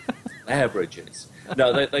 Air bridges.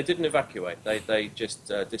 No, they didn't evacuate. They just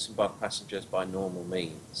disembarked passengers by normal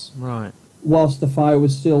means. Right. Whilst the fire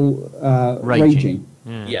was still raging.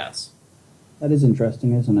 Yeah. Yes. That is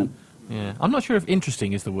interesting, isn't it? Yeah, I'm not sure if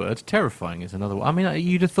interesting is the word. Terrifying is another one. I mean,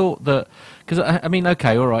 you'd have thought that because I mean,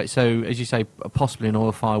 okay, all right. So as you say, possibly an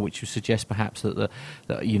oil fire, which would suggest perhaps that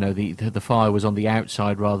the fire was on the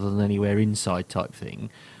outside rather than anywhere inside type thing.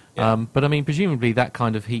 Yeah. But I mean, presumably that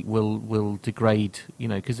kind of heat will degrade.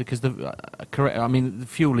 Because the correct. I mean, the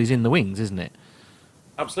fuel is in the wings, isn't it?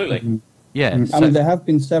 Absolutely. Mm-hmm. Yeah. I mean, there have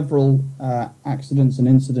been several accidents and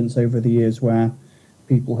incidents over the years where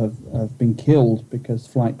people have been killed because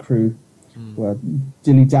flight crew were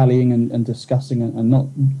dilly-dallying and discussing and not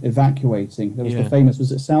evacuating. There was the famous,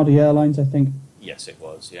 was it Saudi Airlines, I think? Yes, it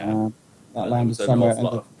was, yeah. That And landed there was somewhere. an awful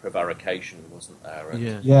lot of prevarication, wasn't there?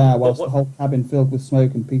 And Whilst the whole cabin filled with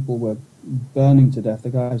smoke and people were burning to death, the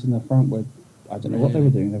guys in the front were, I don't know what they were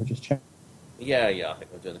doing, they were just checking. Yeah, I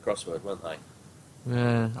think they were doing the crossword, weren't they?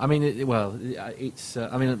 Yeah, I mean, it's.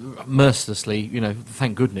 I mean, mercilessly,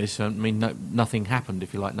 thank goodness. I mean, nothing happened,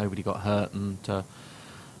 if you like. Nobody got hurt, and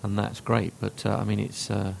that's great. But I mean,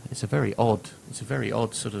 it's a very odd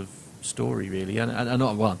sort of story, really, and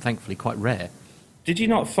thankfully quite rare. Did you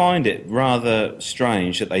not find it rather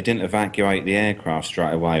strange that they didn't evacuate the aircraft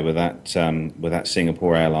straight away with that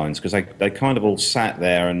Singapore Airlines? Because they kind of all sat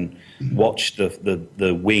there and watched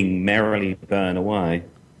the wing merrily burn away.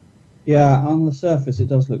 Yeah, on the surface it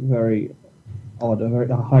does look very odd,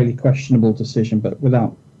 a highly questionable decision, but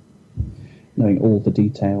without knowing all the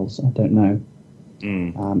details, I don't know.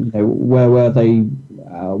 Where were they?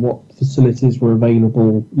 What facilities were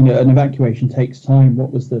available? An evacuation takes time.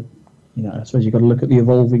 What was the? I suppose you've got to look at the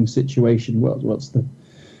evolving situation. What's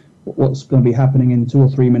going to be happening in 2 or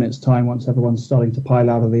 3 minutes' time once everyone's starting to pile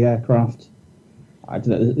out of the aircraft? I don't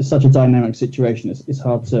know. It's such a dynamic situation. It's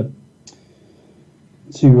hard to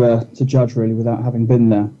judge really without having been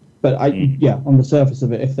there. But on the surface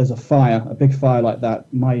of it, if there's a big fire like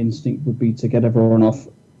that, my instinct would be to get everyone off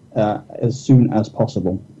as soon as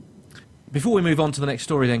possible. Before we move on to the next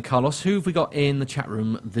story then, Carlos, who have we got in the chat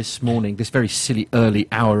room this morning, this very silly early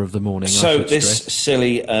hour of the morning? So this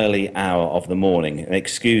silly early hour of the morning, and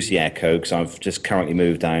excuse the echo because I've just currently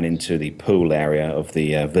moved down into the pool area of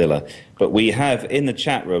the villa, but we have in the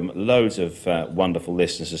chat room loads of wonderful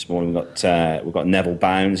listeners this morning. We've got Neville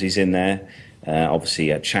Bounds, he's in there,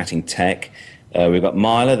 obviously chatting tech. We've got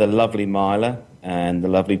Myla, the lovely Myla, and the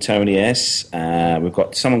lovely Tony S. We've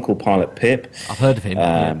got someone called Pilot Pip. I've heard of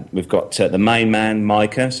him. We've got the main man,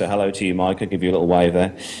 Micah. So hello to you, Micah. Give you a little wave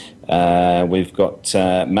there. We've got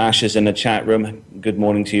Masha's in the chat room. Good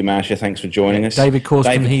morning to you, Masha. Thanks for joining us. David Corsten.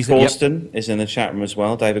 David Corsten is in the chat room as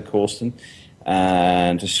well. David Corsten.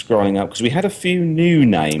 And just scrolling up, because we had a few new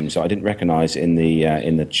names I didn't recognise in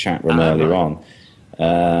the chat room earlier on.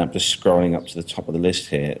 Just scrolling up to the top of the list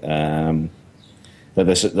here.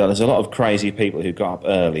 There's a lot of crazy people who got up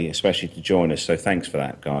early, especially to join us. So thanks for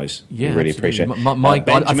that, guys. Yeah, we really absolutely. appreciate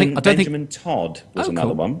it. Benjamin think Todd was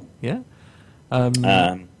another one. Yeah.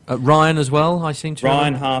 Ryan as well, I seem to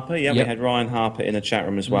Ryan remember. Harper, we had Ryan Harper in the chat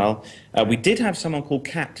room as well. We did have someone called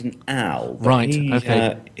Captain Al. Right,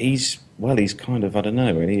 okay. He's kind of, I don't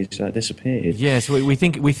know, he's disappeared. Yes, we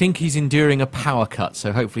think he's enduring a power cut,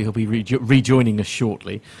 so hopefully he'll be rejoining us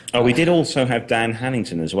shortly. We did also have Dan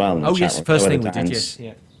Hannington as well in the chat room. First thing we did, yes.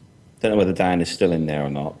 Yeah. Don't know whether Dan is still in there or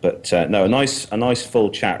not, but no, a nice full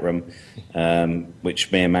chat room,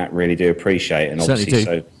 which me and Matt really do appreciate, and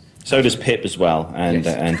obviously so does Pip as well, and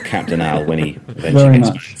Captain Al when he eventually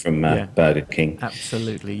gets back from Burger King.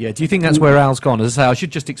 Absolutely, yeah. Do you think that's where Al's gone? As I say, I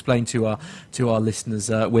should just explain to our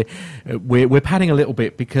listeners, we're padding a little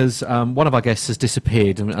bit because one of our guests has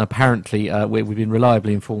disappeared, and apparently we've been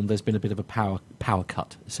reliably informed there's been a bit of a power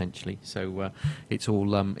cut, essentially. So it's all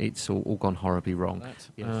gone horribly wrong.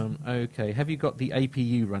 Okay, have you got the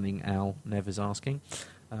APU running? Al Never's asking.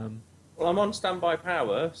 Well, I'm on standby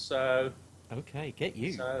power, so. Okay, get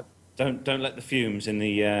you. So, don't let the fumes in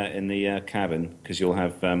the cabin, because you'll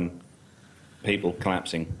have people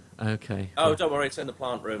collapsing. Okay. Oh, don't worry, it's in the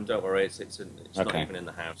plant room. Don't worry, it's not Okay. even in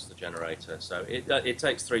the house. The generator, so it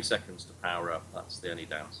takes 3 seconds to power up. That's the only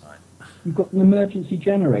downside. You've got an emergency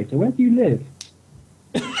generator. Where do you live?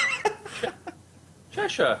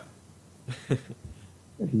 Cheshire.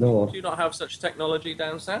 Good Lord. Do you not have such technology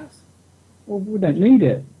down south? Well, we don't need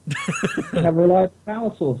it. We have reliable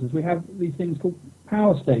power sources. We have these things called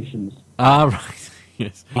power stations. Ah, right.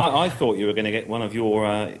 Yes. I thought you were going to get one of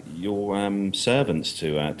your servants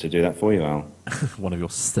to do that for you, Al. One of your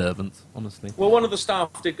servants, honestly. Well, one of the staff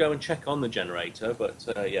did go and check on the generator, but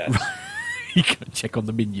yes. You can check on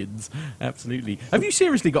the minions. Absolutely. Have you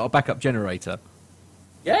seriously got a backup generator?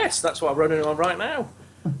 Yes, that's what I'm running on right now.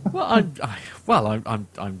 Well,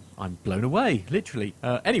 I'm blown away, literally.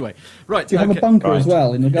 Anyway, right. Do you have a bunker as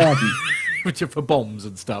well in the garden? Which are for bombs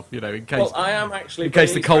and stuff, in case. Well, I am actually. In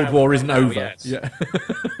case the Cold War isn't now, over. yes. Yeah.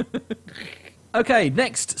 Okay,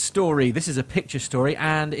 next story. This is a picture story,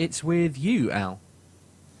 and it's with you, Al.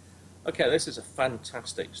 Okay, this is a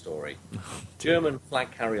fantastic story. German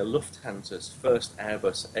flag carrier Lufthansa's first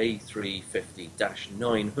Airbus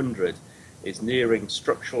A350-900 is nearing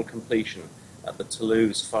structural completion at the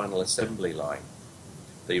Toulouse final assembly line.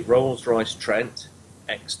 The Rolls-Royce Trent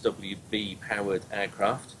XWB-powered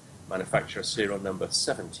aircraft, manufacturer serial number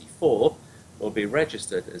 74, will be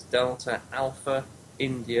registered as Delta Alpha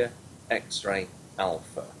India X-Ray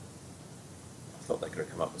Alpha. I thought they could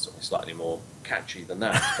have come up with something slightly more catchy than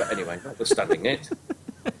that, but anyway, notwithstanding it.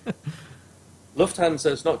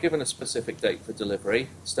 Lufthansa has not given a specific date for delivery,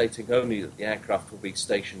 stating only that the aircraft will be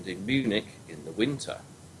stationed in Munich in the winter.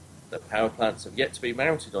 The power plants have yet to be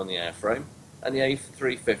mounted on the airframe, and the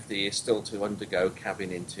A350 is still to undergo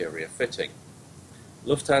cabin interior fitting.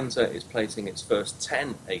 Lufthansa is placing its first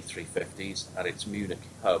 10 A350s at its Munich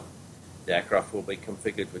hub. The aircraft will be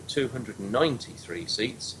configured with 293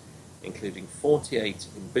 seats, including 48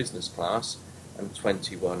 in business class and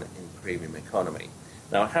 21 in premium economy.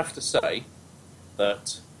 Now, I have to say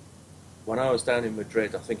that when I was down in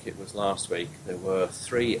Madrid, I think it was last week, there were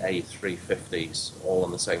 3 A350s all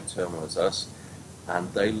on the same terminal as us,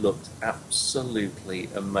 and they looked absolutely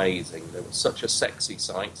amazing. They were such a sexy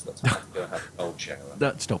sight that I had to go have a cold shower.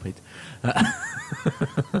 Stop it.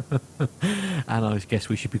 And I guess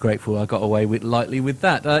we should be grateful I got away lightly with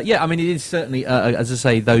that. Yeah, I mean, it is certainly, as I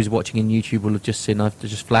say, those watching in YouTube will have just seen, I've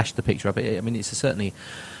just flashed the picture of it. I mean, it's certainly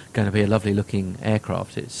going to be a lovely looking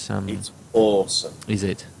aircraft. It's awesome. Is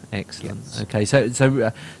it? Excellent. Yes. Okay,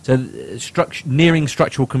 so nearing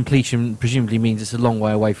structural completion presumably means it's a long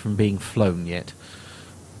way away from being flown yet.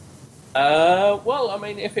 Well, I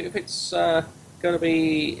mean, if it's going to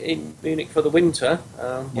be in Munich for the winter,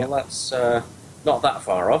 well, that's not that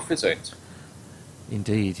far off, is it?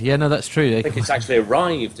 Indeed. Yeah, no, that's true. I think it's actually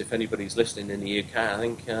arrived. If anybody's listening in the UK, I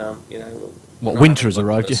think What, winter has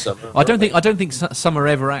arrived? Summer, I don't think summer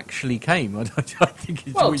ever actually came. I think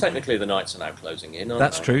it's well, technically the nights are now closing in.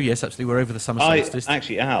 That's true. Yes, absolutely. We're over the summer solstice.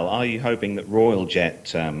 Actually, Al, are you hoping that Royal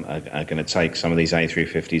Jet are going to take some of these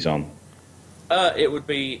A350s on? It would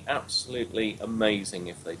be absolutely amazing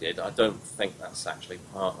if they did. I don't think that's actually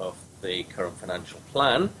part of the current financial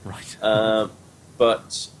plan. Right.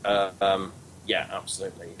 But yeah,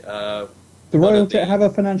 absolutely. The Royal Jet have a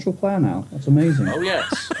financial plan now. That's amazing. Oh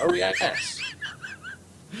yes. Oh yes.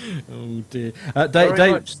 Oh dear.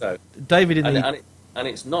 Very much so. David in and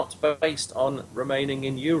it's not based on remaining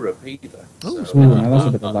in Europe either. Oh, So, no, that's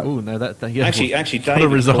a bit of luck. no, yeah, Actually, what a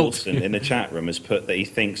David result. Wilson in the chat room has put that he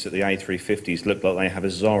thinks that the A350s look like they have a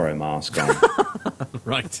Zorro mask on.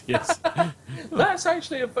 Right. Yes. That's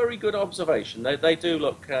actually a very good observation. They do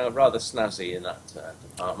look rather snazzy in that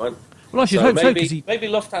department. Well, I should hope so. Maybe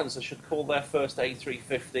Lufthansa should call their first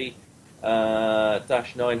A350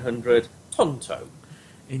 -900 Tonto.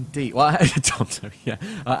 Indeed. Well, Tonto, yeah.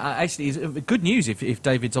 Actually, it's good news if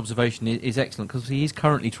David's observation is excellent, because he is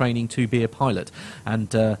currently training to be a pilot. And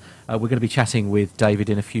we're going to be chatting with David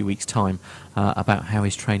in a few weeks' time about how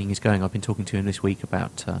his training is going. I've been talking to him this week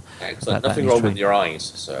about... Excellent. About Nothing wrong with your eyes.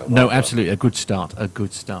 So no, absolutely. A good start. A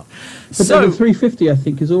good start. But the 350, I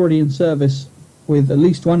think, is already in service with at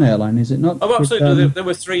least one airline, is it not? Oh, absolutely. With, there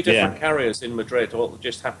were 3 different carriers in Madrid. All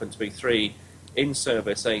just happened to be 3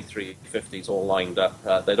 in-service A350s all lined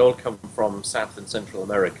up. They'd all come from South and Central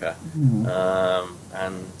America,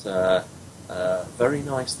 and very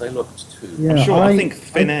nice they looked too. Yeah, I'm sure. I think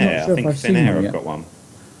Finnair. I think Finnair have got one.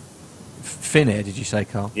 Finnair, did you say,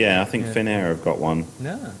 Carl? Yeah, I think Finnair have got one.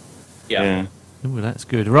 No. Yeah. Oh, that's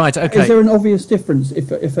good. Right. Okay. Is there an obvious difference if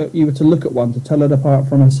you were to look at one to tell it apart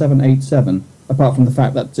from a 787, apart from the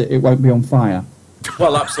fact that it won't be on fire?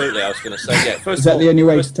 Well, absolutely. I was going to say, yeah. First Is that of all, the only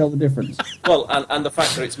way to tell the difference? Well, and the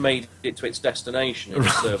fact that it's made it to its destination in a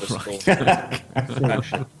serviceable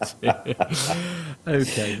fashion.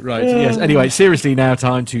 Okay, right. Yes. Anyway, seriously, now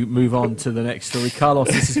time to move on to the next story. Carlos,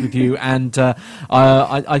 this is with you, and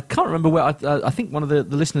I can't remember where. I think one of the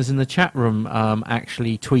listeners in the chat room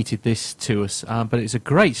actually tweeted this to us, but it's a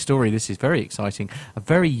great story. This is very exciting. A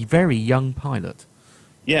very, very young pilot.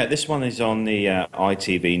 Yeah, this one is on the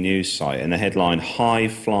ITV News site, and the headline,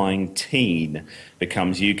 High-Flying Teen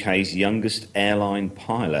Becomes UK's Youngest Airline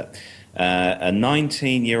Pilot. A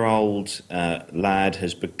 19-year-old lad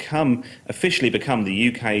has officially become the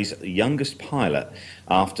UK's youngest pilot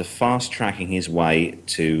after fast-tracking his way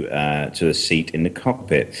to a seat in the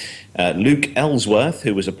cockpit. Luke Ellsworth,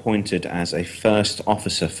 who was appointed as a first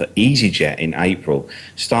officer for EasyJet in April,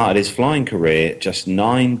 started his flying career just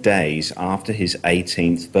 9 days after his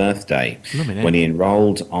 18th birthday, when he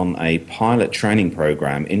enrolled on a pilot training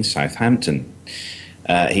programme in Southampton.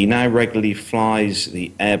 He now regularly flies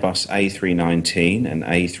the Airbus A319 and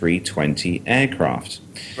A320 aircraft.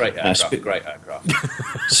 Great aircraft,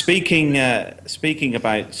 Speaking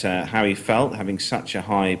about how he felt having such a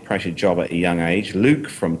high-pressure job at a young age, Luke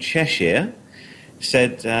from Cheshire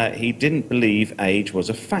said he didn't believe age was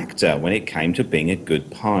a factor when it came to being a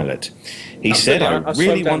good pilot. He said, I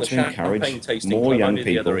really want to encourage more young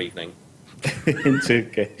people. The other evening.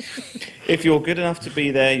 If you're good enough to be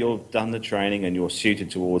there, you've done the training and you're suited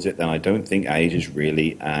towards it, then I don't think age is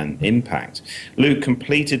really an impact. Luke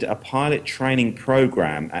completed a pilot training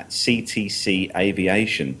program at CTC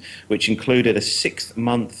Aviation, which included a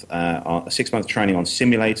 6-month training on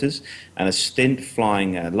simulators and a stint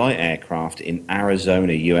flying light aircraft in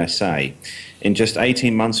Arizona, USA. In just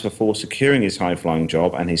 18 months before securing his high-flying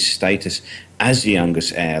job and his status as the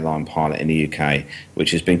youngest airline pilot in the UK,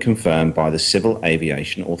 which has been confirmed by the Civil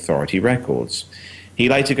Aviation Authority records. He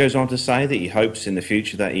later goes on to say that he hopes in the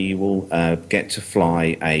future that he will get to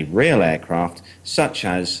fly a real aircraft, such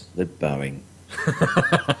as the Boeing.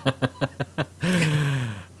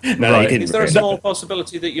 No, Right. he didn't. Is there a small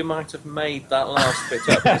possibility that you might have made that last bit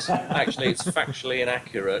up? Actually, it's factually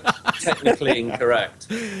inaccurate, technically incorrect,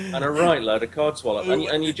 and a right load of codswallop.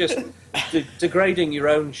 And you're just degrading your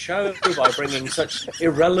own show by bringing such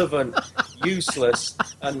irrelevant, useless,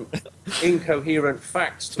 and incoherent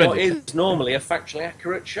facts to what is normally a factually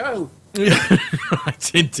accurate show.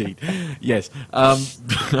 Right, indeed. Yes.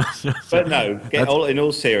 But no, in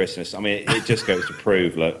all seriousness, I mean, it just goes to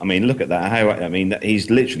prove. Look at that. He's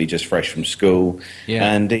literally just fresh from school,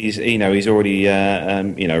 and he's already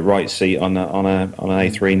right seat on an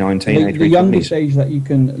A319. The youngest age that you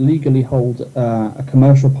can legally hold a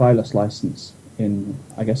commercial pilot's license in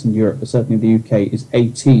Europe, but certainly the UK, is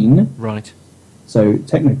 18. Right. So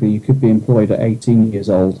technically, you could be employed at 18 years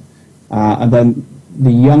old, and then the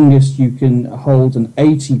youngest you can hold an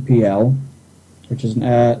ATPL, which is an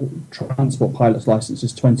air transport pilot's license,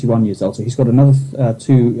 is 21 years old. So he's got another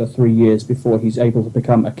 2 or 3 years before he's able to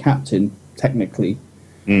become a captain, technically.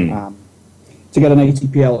 To get an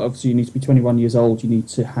ATPL, obviously you need to be 21 years old. You need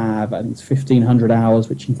to have, I think it's 1,500 hours,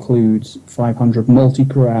 which includes 500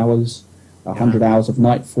 multi-crew hours, 100 hours of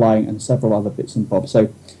night flying, and several other bits and bobs. So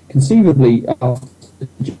conceivably, after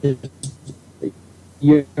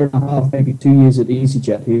year and a half, maybe 2 years at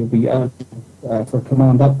EasyJet, he'll be eligible for a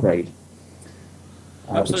command upgrade.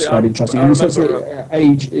 Which is quite interesting. And so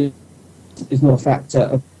age is not a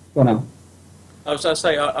factor. Go on now. I was going to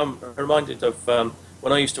say, I'm reminded of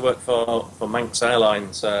when I used to work for Manx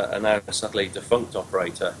Airlines, a now sadly defunct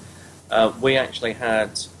operator. We actually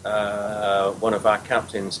had one of our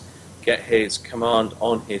captains get his command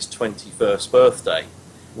on his 21st birthday.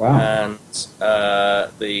 Wow. And there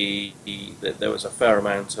was a fair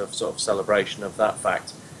amount of sort of celebration of that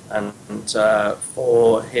fact. And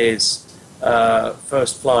for his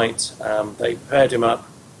first flight, they paired him up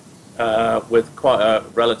with quite a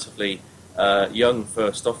relatively young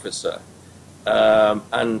first officer.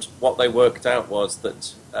 And what they worked out was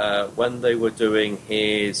that when they were doing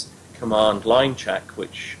his command line check,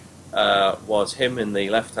 which was him in the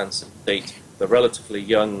left-hand seat, the relatively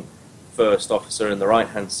young first officer in the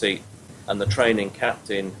right-hand seat, and the training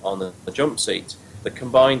captain on the jump seat, the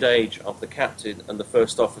combined age of the captain and the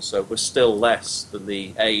first officer was still less than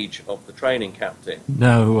the age of the training captain.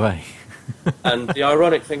 No way. And the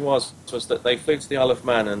ironic thing was that they flew to the Isle of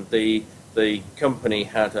Man, and the company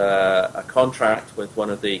had a contract with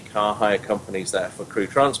one of the car hire companies there for crew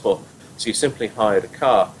transport, so you simply hired a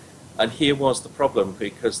car. And here was the problem,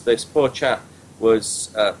 because this poor chap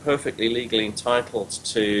was perfectly legally entitled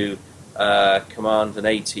to command an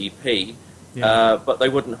ATP, but they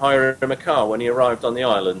wouldn't hire him a car when he arrived on the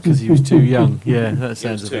island. Because he was too young. Yeah, that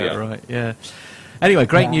sounds about right. Yeah. Anyway,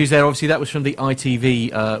 great news there. Obviously, that was from the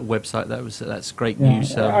ITV website. That's great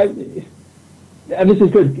news. And this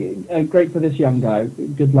is good. Great for this young guy.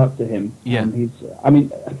 Good luck to him. Yeah.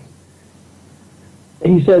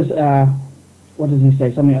 He says, what does he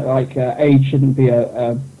say? Something like age shouldn't be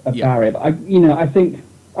a barrier. But I think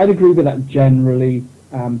I'd agree with that generally.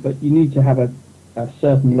 But you need to have a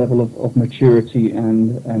certain level of maturity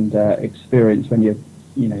and experience when you're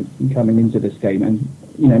coming into this game. And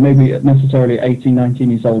maybe necessarily 18,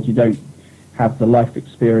 19 years old, you don't have the life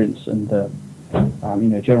experience and the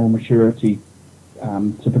general maturity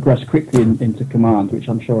to progress quickly into command, which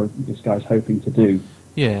I'm sure this guy's hoping to do.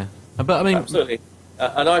 Yeah, but I mean, absolutely.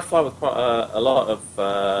 And I fly with quite a lot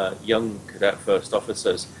of young cadet first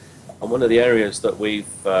officers, and one of the areas that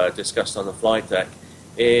we've discussed on the flight deck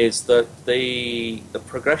is that the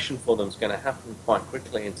progression for them is going to happen quite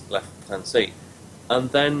quickly into the left-hand seat. And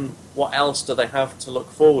then what else do they have to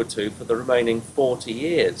look forward to for the remaining 40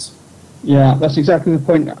 years? Yeah, that's exactly the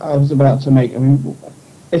point I was about to make. I mean,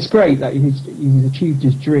 it's great that he's achieved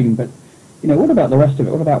his dream, but what about the rest of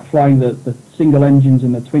it? What about flying the single engines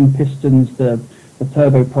and the twin pistons, the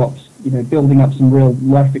turboprops, building up some real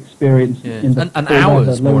life experience in the and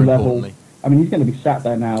hours, low more level. importantly. I mean, he's going to be sat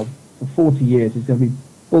there now for 40 years. He's going to be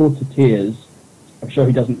bored to tears. I'm sure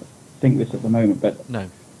he doesn't think this at the moment, but no,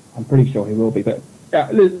 I'm pretty sure he will be. But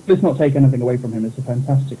let's not take anything away from him. It's a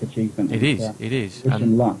fantastic achievement. It is. It is. Wish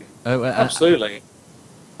him luck. Absolutely.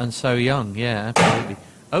 And so young, yeah, absolutely.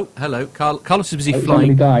 Oh, hello. Carlos is busy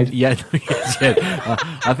Somebody flying. died. Yeah,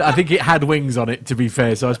 I think it had wings on it, to be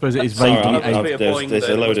fair, so I suppose it is vaguely... There's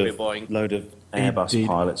a load of Airbus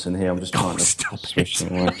pilots in here. I'm just trying to switch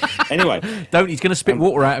them away. Anyway. Don't, he's going to spit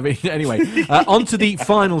water out of it. Anyway, on to the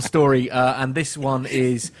final story, and this one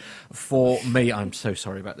is for me. I'm so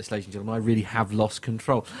sorry about this, ladies and gentlemen. I really have lost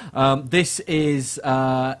control. This is,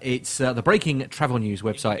 it's the Breaking Travel News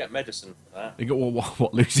website. You get medicine for that. You got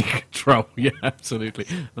what losing control? Yeah, absolutely.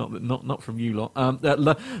 Not from you lot.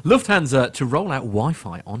 Lufthansa to roll out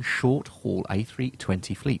Wi-Fi on short-haul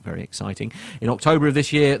A320 fleet. Very exciting. In October of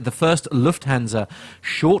this year, the first Lufthansa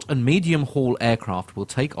short and medium-haul aircraft will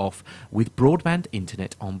take off with broadband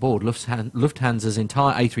internet on board. Lufthansa's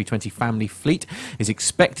entire A320 family fleet is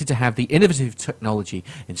expected to have the innovative technology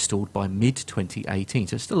installed by mid-2018.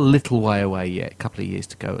 So it's still a little way away yet, a couple of years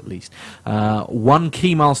to go at least. One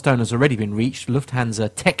key milestone has already been reached.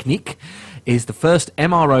 Lufthansa Technik is the first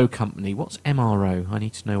MRO company. What's MRO? I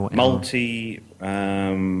need to know what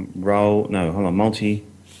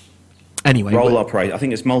Roll operator. I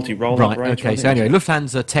think it's multi-role operator. Right, okay. So anyway,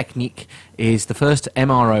 Lufthansa Technik is the first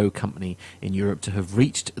MRO company in Europe to have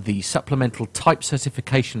reached the supplemental type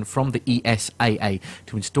certification from the ESAA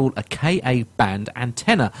to install a Ka-band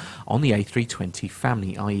antenna on the A320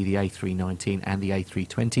 family, i.e. the A319 and the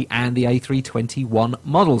A320 and the A321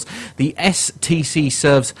 models. The STC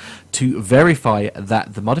serves to verify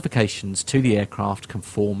that the modifications to the aircraft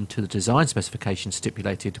conform to the design specifications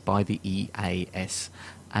stipulated by the EASA.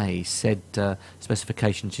 Said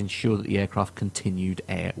specifications ensure that the aircraft continued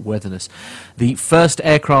airworthiness. The first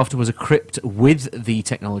aircraft was equipped with the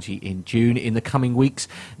technology in June. In the coming weeks,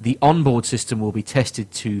 the onboard system will be tested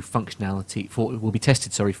for functionality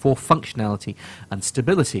and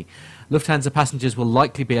stability. Lufthansa passengers will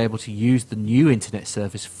likely be able to use the new internet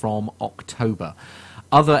service from October.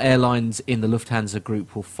 Other airlines in the Lufthansa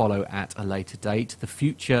group will follow at a later date. The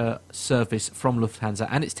future service from Lufthansa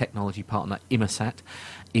and its technology partner Immersat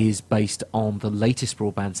is based on the latest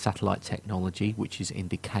broadband satellite technology, which is in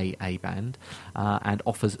the Ka band, and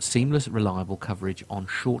offers seamless, reliable coverage on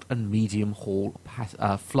short and medium haul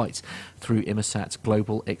flights through Inmarsat's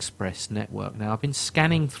Global Express network. Now, I've been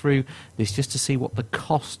scanning through this just to see what the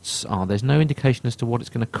costs are. There's no indication as to what it's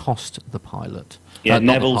going to cost the pilot. Yeah,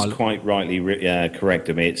 Neville's quite rightly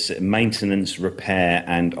corrected me. It's maintenance, repair,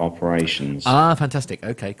 and operations. Ah, fantastic.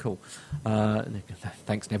 Okay, cool.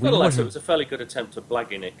 Thanks, Neville. Nonetheless, it was a fairly good attempt at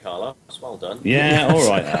blagging it, Carlos. Well done. Yeah, all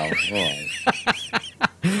right, Al. All right.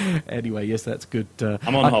 Anyway, yes, that's good.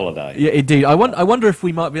 I'm on holiday. Yeah, indeed. I wonder if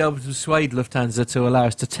we might be able to persuade Lufthansa to allow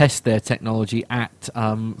us to test their technology at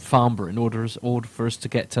Farnborough in order for us to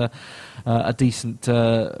get a decent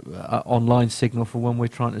online signal for when we're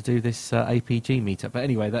trying to do this APG meetup. But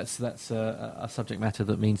anyway, that's a subject matter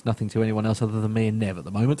that means nothing to anyone else other than me and Nev at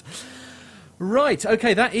the moment. Right,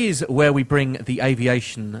 okay, that is where we bring the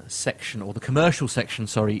aviation section, or the commercial section,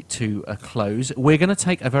 sorry, to a close. We're going to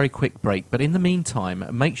take a very quick break, but in the meantime,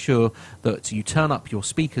 make sure that you turn up your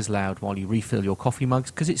speakers loud while you refill your coffee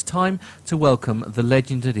mugs, because it's time to welcome the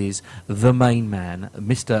legend that is the main man,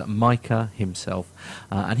 Mr. Micah himself.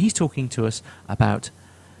 And he's talking to us about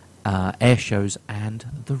air shows and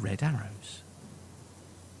the Red Arrows.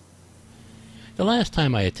 The last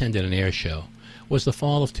time I attended an air show was the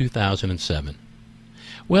fall of 2007.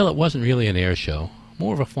 Well, it wasn't really an air show,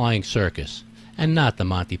 more of a flying circus, and not the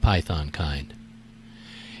Monty Python kind.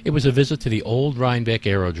 It was a visit to the old Rhinebeck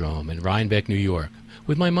Aerodrome in Rhinebeck, New York,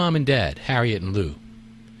 with my mom and dad, Harriet and Lou.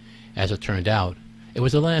 As it turned out, it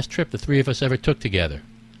was the last trip the three of us ever took together,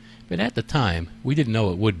 but at the time, we didn't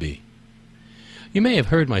know it would be. You may have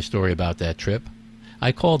heard my story about that trip.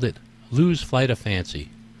 I called it Lou's Flight of Fancy,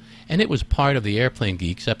 and it was part of the Airplane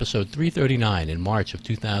Geeks episode 339 in March of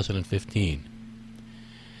 2015.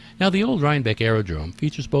 Now, the old Rhinebeck Aerodrome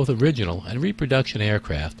features both original and reproduction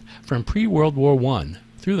aircraft from pre-World War I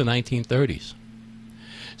through the 1930s.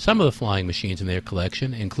 Some of the flying machines in their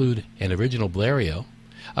collection include an original Blériot,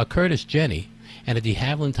 a Curtiss Jenny, and a de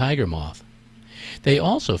Havilland Tiger Moth. They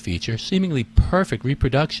also feature seemingly perfect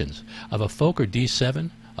reproductions of a Fokker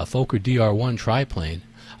D-7, a Fokker DR-1 triplane,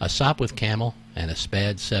 a Sopwith Camel, and a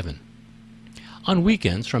Spad 7. On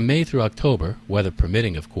weekends from May through October, weather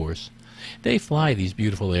permitting of course, they fly these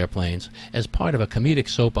beautiful airplanes as part of a comedic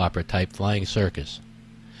soap opera type flying circus.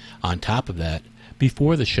 On top of that,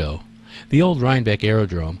 before the show, the old Rhinebeck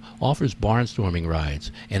Aerodrome offers barnstorming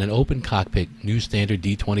rides in an open cockpit New Standard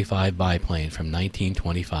D-25 biplane from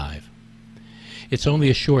 1925. It's only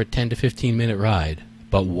a short 10 to 15 minute ride,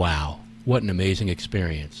 but wow, what an amazing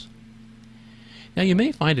experience. Now, you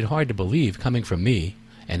may find it hard to believe coming from me,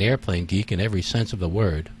 an airplane geek in every sense of the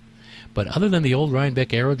word, but other than the old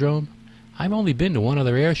Rhinebeck Aerodrome, I've only been to one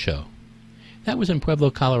other air show. That was in Pueblo,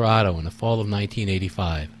 Colorado in the fall of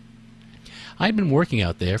 1985. I'd been working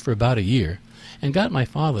out there for about a year and got my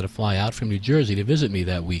father to fly out from New Jersey to visit me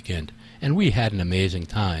that weekend, and we had an amazing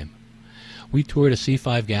time. We toured a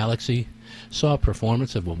C-5 Galaxy, saw a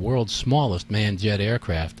performance of the world's smallest manned jet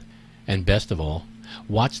aircraft, and best of all,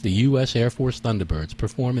 watched the U.S. Air Force Thunderbirds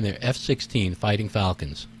perform in their F-16 Fighting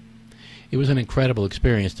Falcons. It was an incredible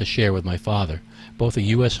experience to share with my father, both a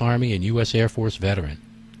U.S. Army and U.S. Air Force veteran.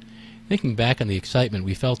 Thinking back on the excitement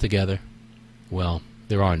we felt together, well,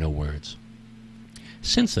 there are no words.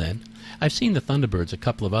 Since then, I've seen the Thunderbirds a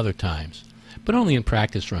couple of other times, but only in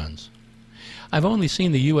practice runs. I've only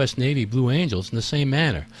seen the U.S. Navy Blue Angels in the same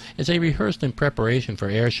manner, as they rehearsed in preparation for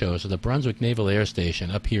air shows at the Brunswick Naval Air Station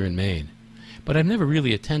up here in Maine. But I've never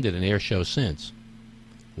really attended an air show since.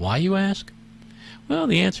 Why, you ask? Well,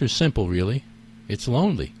 the answer is simple, really. It's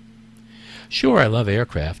lonely. Sure, I love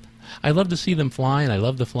aircraft. I love to see them fly, and I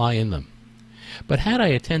love to fly in them. But had I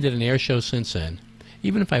attended an air show since then,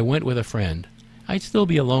 even if I went with a friend, I'd still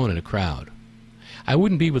be alone in a crowd. I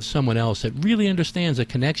wouldn't be with someone else that really understands the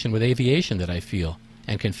connection with aviation that I feel,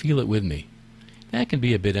 and can feel it with me. That can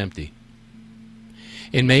be a bit empty.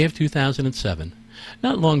 In May of 2007,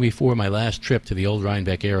 not long before my last trip to the old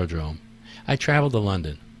Rhinebeck Aerodrome, I traveled to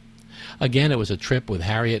London. Again, it was a trip with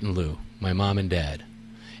Harriet and Lou, my mom and dad.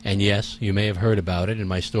 And yes, you may have heard about it in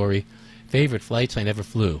my story, Favorite Flights I Never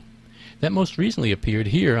Flew, that most recently appeared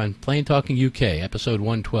here on Plane Talking UK, episode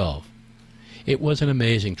 112. It was an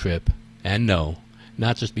amazing trip, and no,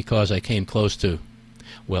 not just because I came close to,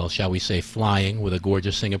 well, shall we say flying with a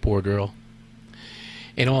gorgeous Singapore girl.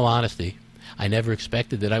 In all honesty, I never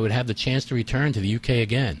expected that I would have the chance to return to the UK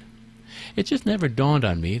again. It just never dawned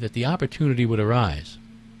on me that the opportunity would arise.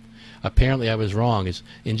 Apparently I was wrong, as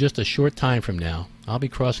in just a short time from now, I'll be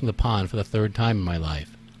crossing the pond for the third time in my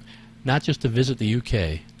life. Not just to visit the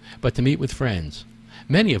UK, but to meet with friends,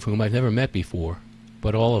 many of whom I've never met before,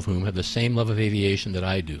 but all of whom have the same love of aviation that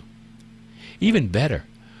I do. Even better,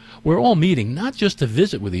 we're all meeting not just to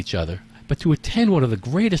visit with each other, but to attend one of the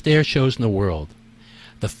greatest air shows in the world,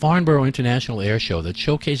 the Farnborough International Air Show that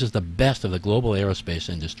showcases the best of the global aerospace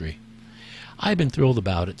industry. I've been thrilled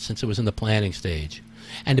about it since it was in the planning stage,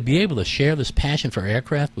 and to be able to share this passion for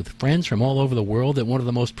aircraft with friends from all over the world at one of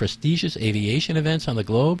the most prestigious aviation events on the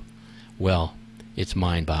globe, well, it's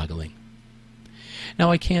mind-boggling.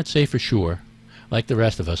 Now, I can't say for sure. Like the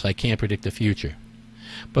rest of us, I can't predict the future.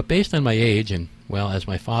 But based on my age and, well, as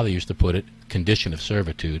my father used to put it, condition of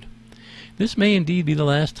servitude, this may indeed be the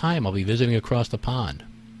last time I'll be visiting across the pond.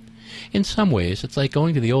 In some ways, it's like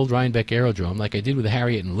going to the old Rhinebeck Aerodrome like I did with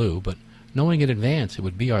Harriet and Lou, but knowing in advance it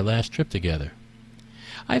would be our last trip together.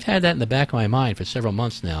 I've had that in the back of my mind for several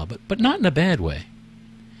months now, but not in a bad way.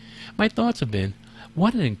 My thoughts have been,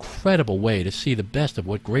 what an incredible way to see the best of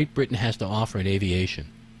what Great Britain has to offer in aviation.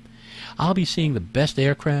 I'll be seeing the best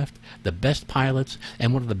aircraft, the best pilots,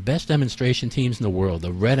 and one of the best demonstration teams in the world,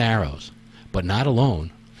 the Red Arrows. But not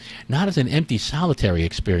alone. Not as an empty, solitary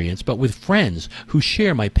experience, but with friends who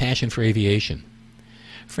share my passion for aviation.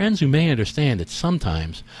 Friends who may understand that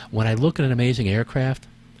sometimes, when I look at an amazing aircraft,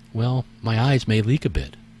 well, my eyes may leak a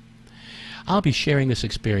bit. I'll be sharing this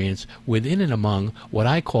experience within and among what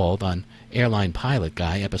I called on Airline Pilot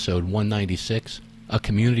Guy, episode 196, a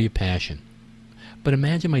community of passion. But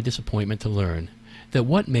imagine my disappointment to learn that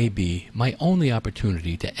what may be my only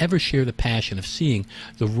opportunity to ever share the passion of seeing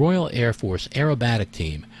the Royal Air Force aerobatic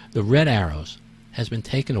team, the Red Arrows, has been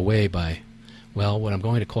taken away by, well, what I'm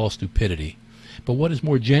going to call stupidity, but what is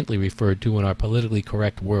more gently referred to in our politically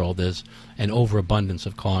correct world as an overabundance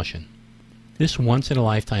of caution. This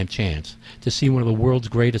once-in-a-lifetime chance to see one of the world's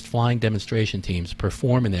greatest flying demonstration teams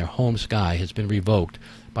perform in their home sky has been revoked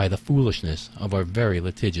by the foolishness of our very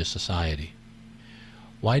litigious society.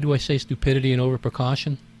 Why do I say stupidity and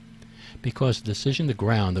over-precaution? Because the decision to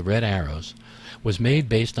ground the Red Arrows was made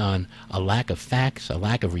based on a lack of facts, a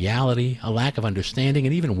lack of reality, a lack of understanding,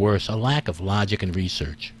 and even worse, a lack of logic and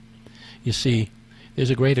research. You see,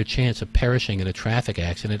 there's a greater chance of perishing in a traffic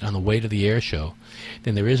accident on the way to the air show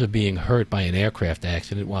than there is of being hurt by an aircraft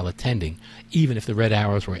accident while attending, even if the Red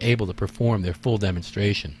Arrows were able to perform their full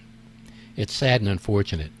demonstration. It's sad and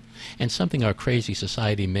unfortunate, and something our crazy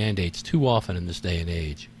society mandates too often in this day and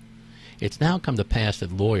age. It's now come to pass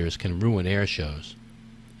that lawyers can ruin air shows.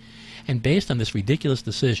 And based on this ridiculous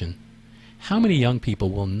decision, how many young people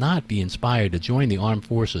will not be inspired to join the armed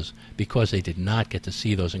forces because they did not get to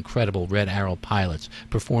see those incredible Red Arrow pilots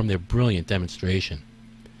perform their brilliant demonstration?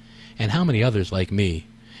 And how many others, like me,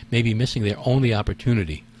 may be missing their only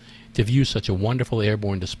opportunity to view such a wonderful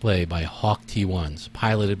airborne display by Hawk T-1s,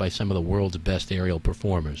 piloted by some of the world's best aerial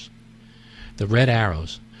performers? The Red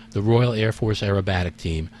Arrows, the Royal Air Force aerobatic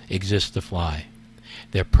team, exists to fly.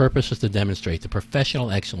 Their purpose is to demonstrate the professional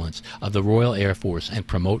excellence of the Royal Air Force and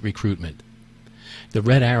promote recruitment. The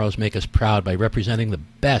Red Arrows make us proud by representing the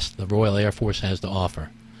best the Royal Air Force has to offer.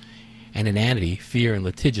 And inanity, fear, and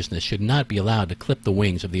litigiousness should not be allowed to clip the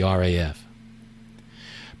wings of the RAF.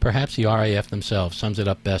 Perhaps the RAF themselves sums it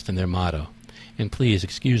up best in their motto, and please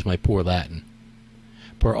excuse my poor Latin.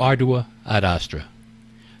 Per ardua ad astra,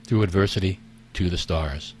 through adversity to the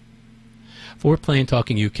stars. For Plane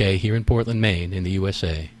Talking UK here in Portland, Maine, in the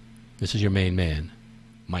USA, this is your main man,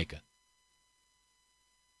 Micah.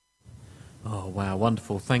 Oh, wow,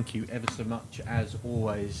 wonderful. Thank you ever so much, as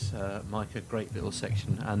always, Micah. Great little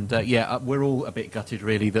section. And, we're all a bit gutted,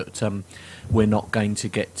 really, that we're not going to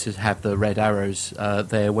get to have the Red Arrows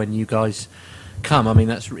there when you guys come. I mean,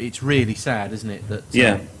 it's really sad, isn't it? That,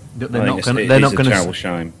 that they're not going to... It's a terrible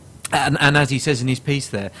shame. And as he says in his piece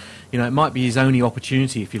there, you know, it might be his only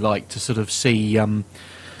opportunity, if you like, to sort of see them,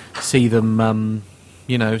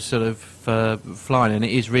 flying. And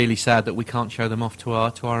it is really sad that we can't show them off to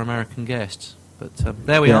our American guests. But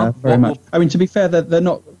there we are. Very much. I mean, to be fair, they're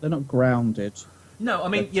not grounded. No, I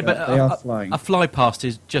mean, but they are flying. A fly past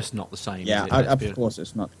is just not the same. Yeah, is it? of course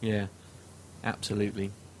it's not. Yeah,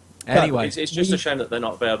 absolutely. But anyway, it's just a shame that they're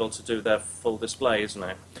not able to do their full display, isn't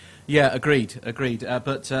it? Yeah, agreed.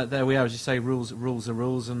 But there we are, as you say, rules are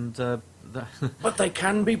rules, and. But they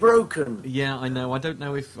can be broken. Yeah, I know. I don't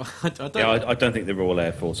know if I don't think the Royal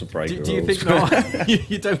Air Force will break rules. Do you think not?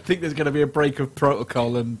 You don't think there's going to be a break of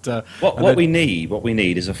protocol? And what we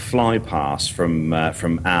need is a fly pass from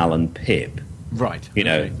Al and Pip. Right. You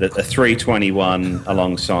know, the 321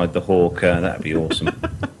 alongside the Hawker. That'd be awesome.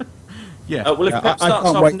 Yeah. Well, if Pip starts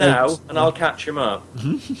off now, and I'll catch him up.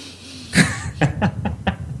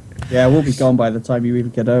 Yeah, we'll be gone by the time you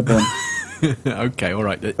even get airborne. Okay, all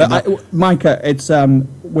right. But Micah, it's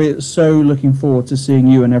we're so looking forward to seeing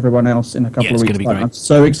you and everyone else in a couple Yeah, of it's weeks. gonna be time. great. I'm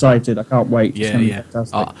so excited. I can't wait. It's Yeah, gonna be yeah.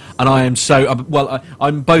 fantastic. And I am so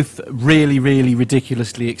I'm both really, really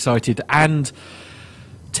ridiculously excited and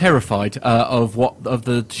terrified of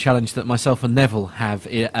the challenge that myself and Neville have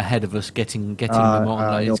ahead of us getting them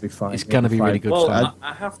on. You'll be fine. It's You'll going to be be really fine. good Well, fun.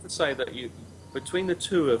 I have to say that between the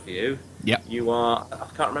two of you, Yep. you are, I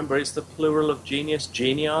can't remember, is the plural of genius,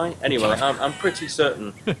 genii? Anyway, I'm pretty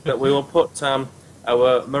certain that we will put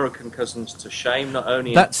our American cousins to shame, not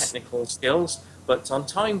only in technical skills, but on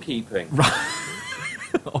timekeeping.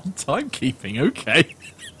 On timekeeping, okay.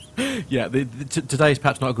 Yeah, today is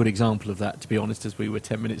perhaps not a good example of that, to be honest, as we were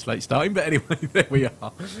 10 minutes late starting, but anyway, there we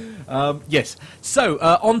are. Yes, so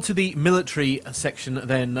on to the military section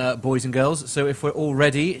then, boys and girls. So if we're all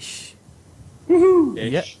ready...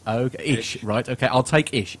 Woohoo! Yeah, okay, ish, right, okay, I'll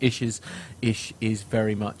take ish. Ish is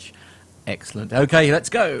very much excellent. Okay, let's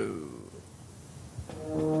go.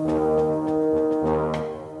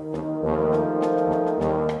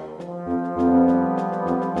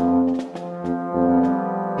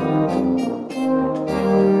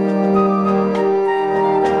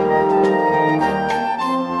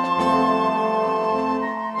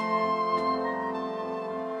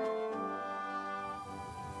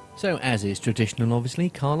 So, as is traditional, obviously,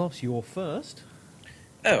 Carlos, you're first.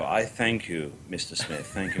 Oh, I thank you, Mr. Smith.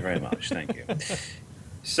 Thank you very much. Thank you.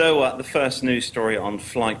 So, the first news story on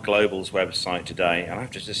Flight Global's website today, and I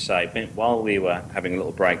have to just say, while we were having a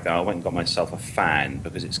little break there, I went and got myself a fan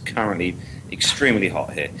because it's currently extremely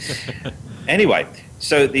hot here. Anyway,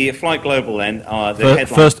 so the Flight Global then, the headline...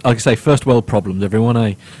 First, like I say, first world problems, everyone,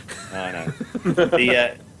 eh? I know.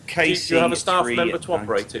 The KC... Do you have a staff member to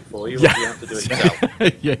operate it for you, or do you have to do it yourself?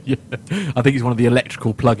 yeah. I think he's one of the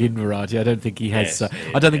electrical plug-in variety. I don't think he has. Yes,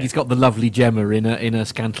 I don't think he's got the lovely Gemma in a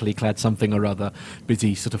scantily clad something or other,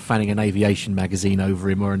 busy sort of fanning an aviation magazine over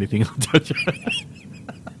him or anything.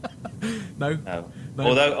 No.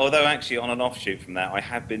 Although actually, on an offshoot from that, I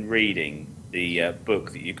have been reading the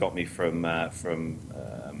book that you got me from Amazon,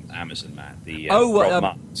 Matt. The Rob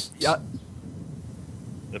Marks. Yeah.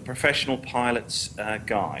 The Professional Pilot's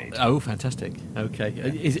Guide. Oh, fantastic.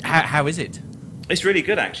 Okay. How is it? It's really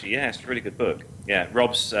good, actually. Yeah, it's a really good book. Yeah,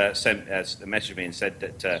 Rob's messaged me and said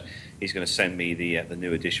that he's going to send me the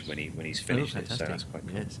new edition when he's finished it. So that's quite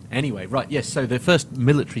cool. Yes. Anyway, right. Yes. So the first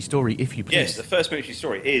military story, if you please. Yes, the first military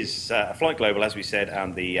story is Flight Global, as we said,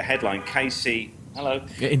 and the headline KC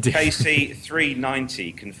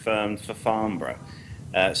 390 confirmed for Farnborough.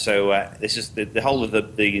 This is the whole of the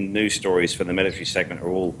news stories for the military segment are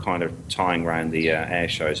all kind of tying around the air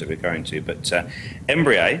shows that we're going to. But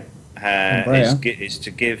Embraer is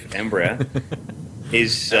to give Embraer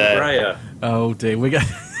is Embraer. Oh dear, we're going to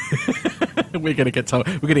get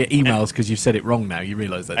emails because you've said it wrong now. You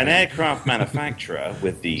realise that? An aircraft manufacturer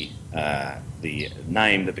with the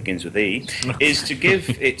name that begins with E is to give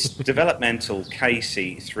its developmental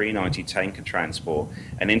KC-390 tanker transport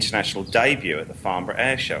an international debut at the Farnborough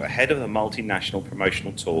Air Show ahead of the multinational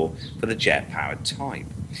promotional tour for the jet-powered type.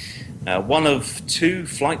 One of two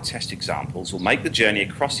flight test examples will make the journey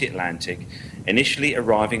across the Atlantic, initially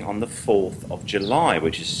arriving on the 4th of July,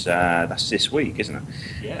 which is that's this week, isn't it?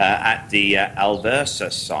 Yeah. At the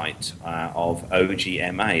Alversa site of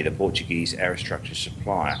OGMA, the Portuguese aerostructure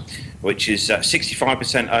supplier, which is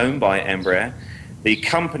 65% owned by Embraer. The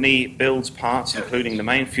company builds parts, including the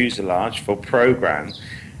main fuselage for program,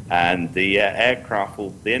 and the aircraft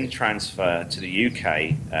will then transfer to the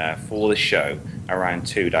UK for the show around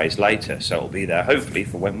 2 days later. So it'll be there, hopefully,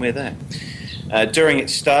 for when we're there. During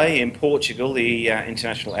its stay in Portugal, the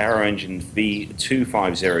International Aero Engine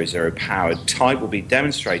V2500 powered type will be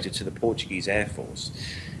demonstrated to the Portuguese Air Force,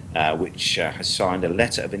 which has signed a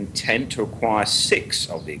letter of intent to acquire 6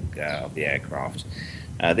 of the aircraft.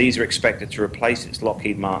 These are expected to replace its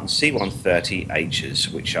Lockheed Martin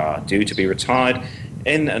C-130Hs, which are due to be retired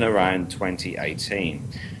in and around 2018.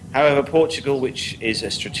 However, Portugal, which is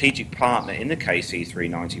a strategic partner in the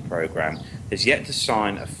KC-390 program, has yet to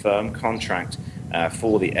sign a firm contract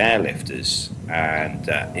for the airlifters, and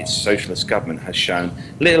its socialist government has shown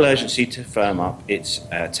little urgency to firm up its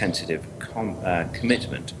tentative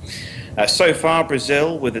commitment. So far,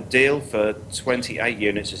 Brazil, with a deal for 28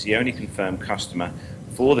 units, is the only confirmed customer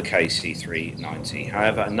for the KC-390.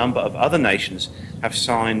 However, a number of other nations have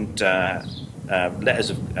signed letters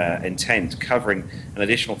of intent covering an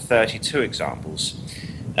additional 32 examples.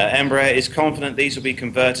 Embraer is confident these will be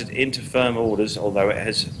converted into firm orders, although it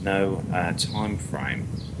has no time frame.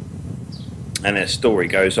 And their story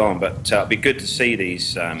goes on, but it'll be good to see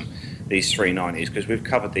these 390s, because we've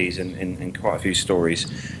covered these in quite a few stories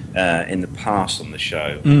in the past on the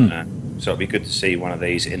show. So it'd be good to see one of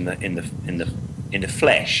these in the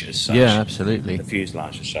flesh as such. Yeah, absolutely. The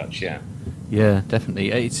fuselage as such. Yeah. Yeah,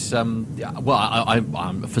 definitely. It's well,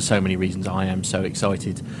 I'm for so many reasons. I am so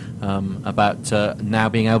excited about now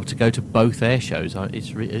being able to go to both air shows.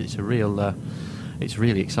 It's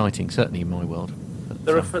really exciting, certainly in my world. But,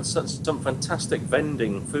 there are some fantastic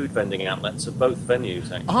food vending outlets at both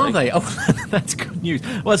venues, actually. Are they? Oh, that's good news.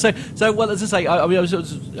 Well, so well, as I say, I was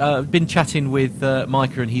been chatting with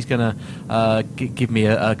Micah, and he's going to give me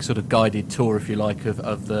a sort of guided tour, if you like,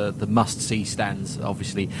 of the must-see stands,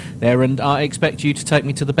 obviously there. And I expect you to take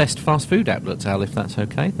me to the best fast food outlets, Al, if that's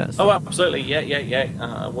okay. Absolutely,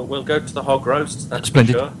 yeah. We'll go to the Hog Roast. That's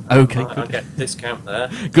Splendid. For sure. Okay, I'll get a discount there.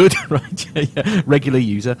 Good, right? Yeah. Regular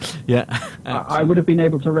user, yeah. I would have been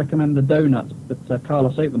able to recommend the donuts, but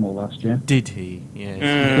Carlos ate them all last year. Did he?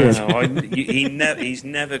 Yes. He's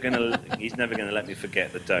never gonna let me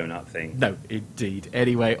forget the donut thing. No, indeed.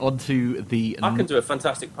 Anyway, on to the. I can do a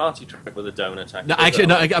fantastic party trick with a donut.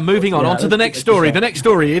 I'm moving on to the next story. The next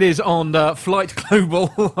story, it is on Flight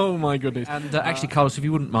Global. Oh my goodness! And actually, Carlos, if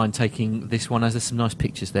you wouldn't mind taking this one, as there's some nice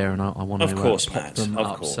pictures there, and I want to pop them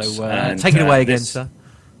up. So take it away again, sir.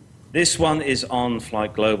 This one is on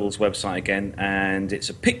Flight Global's website again, and it's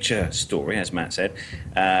a picture story, as Matt said.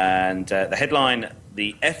 And the headline,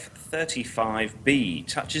 the F-35B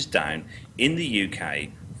touches down in the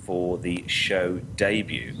UK for the show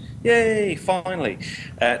debut. Yay, finally.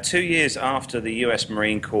 2 years after the US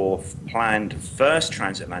Marine Corps planned first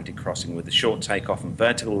transatlantic crossing with the short takeoff and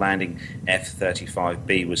vertical landing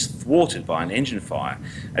F-35B was thwarted by an engine fire,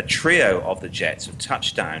 a trio of the jets have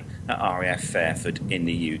touched down at RAF Fairford in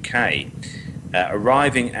the UK.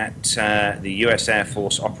 Arriving at the US Air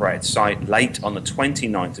Force operated site late on the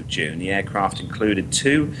 29th of June, the aircraft included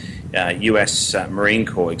two US Marine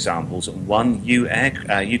Corps examples and one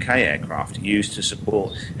UK aircraft used to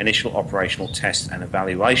support initial operational tests and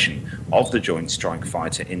evaluation of the Joint Strike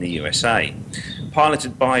Fighter in the USA.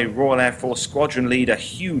 Piloted by Royal Air Force Squadron Leader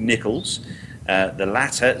Hugh Nichols, the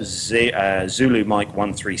latter, Zulu Mike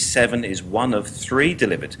 137, is one of three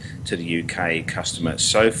delivered to the UK customer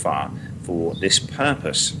so far for this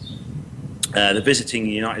purpose. The visiting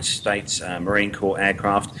United States Marine Corps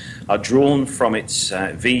aircraft are drawn from its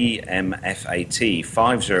VMFAT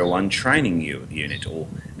 501 training unit, or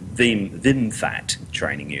VIMFAT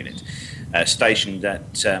training unit, stationed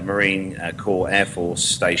at Marine Corps Air Force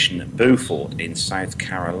Station Beaufort in South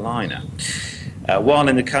Carolina. While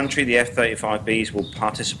in the country, the F-35Bs will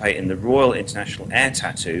participate in the Royal International Air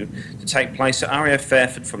Tattoo to take place at RAF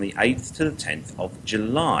Fairford from the 8th to the 10th of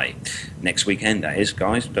July. Next weekend, that is,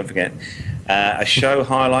 guys, don't forget. A show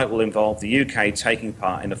highlight will involve the UK taking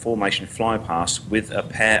part in a formation flypast with a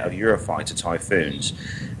pair of Eurofighter Typhoons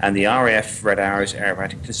and the RAF Red Arrows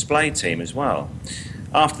aerobatic display team as well.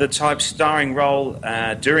 After the type's starring role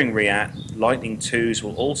during RIAT, Lightning IIs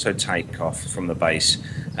will also take off from the base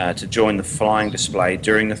to join the flying display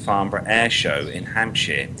during the Farnborough Air Show in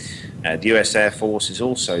Hampshire. The US Air Force is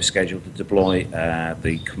also scheduled to deploy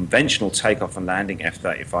the conventional takeoff and landing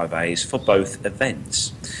F-35As for both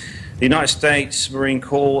events. The United States Marine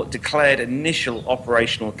Corps declared initial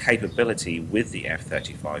operational capability with the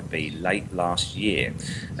F-35B late last year,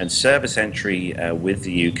 and service entry with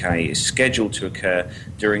the UK is scheduled to occur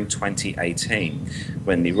during 2018,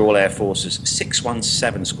 when the Royal Air Force's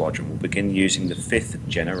 617 Squadron will begin using the fifth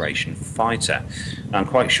generation fighter. I'm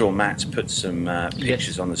quite sure Matt's put some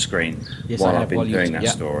pictures on the screen while I've been doing that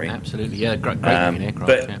story. Absolutely, yeah, great aircraft.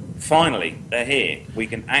 But finally, they're here. We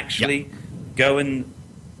can actually go and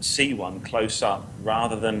see one close up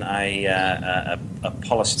rather than a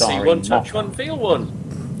polystyrene. See one, touch one, feel one.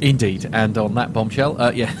 Indeed, and on that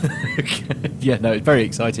bombshell, yeah, it's very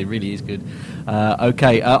exciting. Really is good.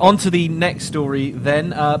 Okay, on to the next story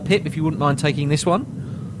then. Pip, if you wouldn't mind taking this one.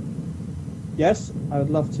 Yes, I would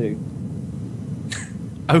love to.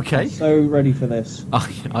 Okay. I'm so ready for this.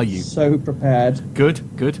 Are you? So prepared. Good.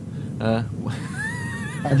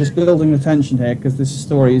 I'm just building the tension here because this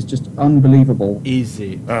story is just unbelievable. Is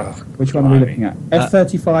it? Which one are we looking at?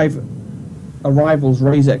 F-35 arrivals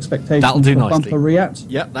raise expectations. That'll do for nicely. Bumper Riat.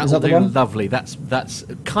 Yep, that'll do lovely. That's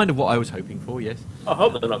kind of what I was hoping for. Yes. I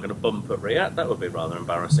hope they're not going to bump at Riat. That would be rather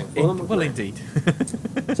embarrassing for them. Well, indeed.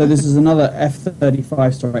 So this is another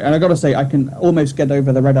F-35 story, and I've got to say I can almost get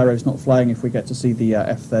over the Red Arrows not flying if we get to see the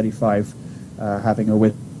F-35 having a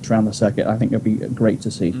whiz around the circuit. I think it'll be great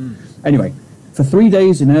to see. Anyway. For 3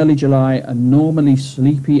 days in early July, a normally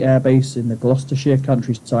sleepy airbase in the Gloucestershire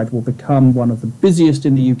countryside will become one of the busiest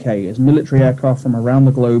in the UK as military aircraft from around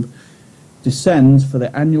the globe descends for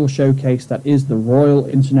the annual showcase that is the Royal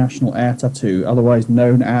International Air Tattoo, otherwise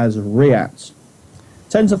known as RIAT.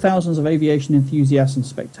 Tens of thousands of aviation enthusiasts and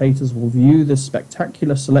spectators will view this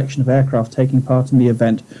spectacular selection of aircraft taking part in the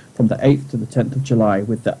event from the 8th to the 10th of July,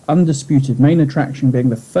 with the undisputed main attraction being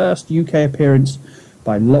the first UK appearance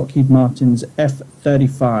by Lockheed Martin's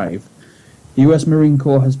F-35. The US Marine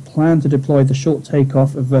Corps has planned to deploy the short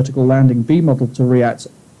takeoff of vertical landing B model to RIAT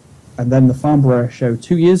and then the Farnborough Air Show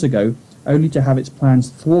 2 years ago, only to have its plans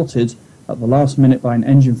thwarted at the last minute by an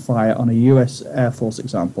engine fire on a US Air Force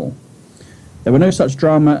example. There were no such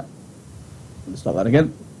drama. Let's start that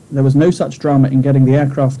again. There was no such drama in getting the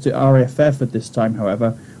aircraft to RAF Fairford this time,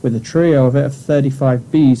 however, with a trio of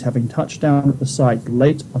F-35Bs having touched down at the site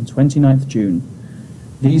late on 29th June.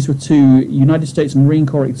 These were two United States Marine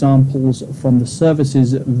Corps examples from the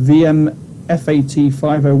service's VM FAT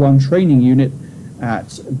 501 training unit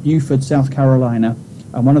at Beaufort, South Carolina,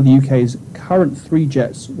 and one of the UK's current 3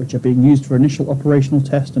 jets, which are being used for initial operational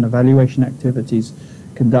test and evaluation activities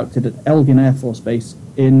conducted at Elgin Air Force Base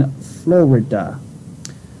in Florida.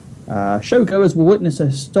 Showgoers will witness a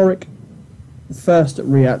historic first at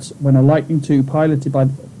RIAT when a Lightning II piloted by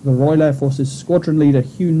the Royal Air Force's squadron leader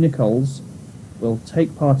Hugh Nichols will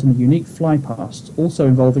take part in a unique flypast, also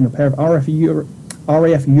involving a pair of RAF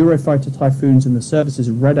Eurofighter Typhoons in the service's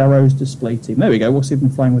Red Arrows display team. There we go, we'll see them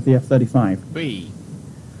flying with the F-35. B.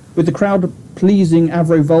 With the crowd-pleasing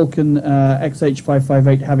Avro Vulcan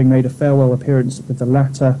XH558 having made a farewell appearance with the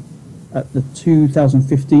latter at the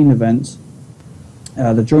 2015 event,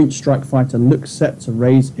 the Joint Strike Fighter looks set to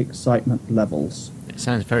raise excitement levels. It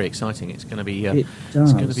sounds very exciting. It's going to be It it's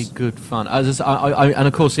going to does. be good fun. And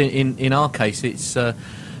of course, in our case, it's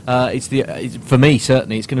for me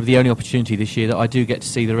certainly it's going to be the only opportunity this year that I do get to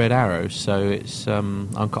see the Red Arrows. So it's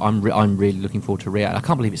I'm really looking forward to RIAT. I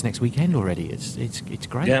can't believe it's next weekend already. It's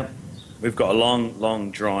great. Yeah, we've got a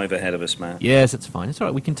long drive ahead of us, Matt. Yes, that's fine. It's all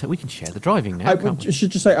right. We can share the driving now. I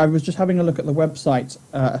should just say, I was just having a look at the website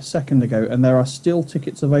a second ago, and there are still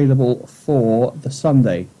tickets available for the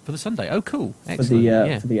Sunday For the Sunday. Oh, cool. for Excellent.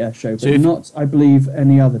 the for the air show, So but if- not, I believe,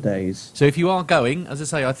 any other days. So if you are going, as I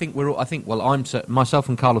say, I think myself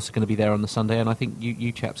and Carlos are going to be there on the Sunday, and I think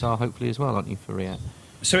you chaps are hopefully as well, aren't you, for RIAT?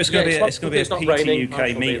 So it's going to be a not PT raining, I UK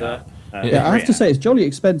shall be meetup. there. Yeah, I have to say, it's jolly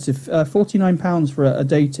expensive. £49 for a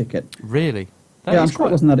day ticket. Really? That Yeah, I'm is sure quite-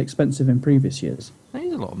 it wasn't that expensive in previous years. That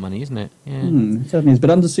is a lot of money, isn't it? Yeah. It certainly is, but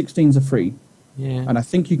under 16s are free. Yeah. And I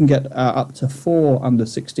think you can get up to 4 under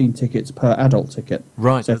 16 tickets per adult ticket.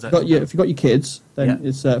 Right. So if you've got your kids, then Yeah.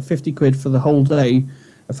 it's £50 for the whole day,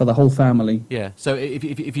 for the whole family. Yeah. So if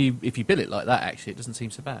you bill it like that, actually, it doesn't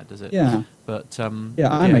seem so bad, does it? Yeah. But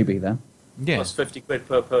Yeah, I may be there. Yeah. Plus £50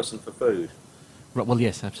 per person for food. Right, well,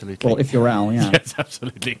 yes, absolutely. Well, if you're Al, yeah. Yes,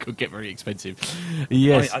 absolutely. It could get very expensive.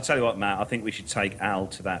 Yes. I tell you what, Matt, I think we should take Al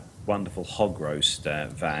to that wonderful hog roast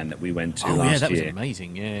van that we went to Oh, yeah, last that was year.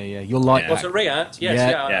 amazing. Yeah. You'll like Yeah. Was that. it RIAT? Yes,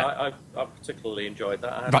 Yeah. yeah. I particularly enjoyed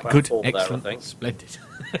that. I had Right, about good. 4 there, I Excellent. think. Splendid.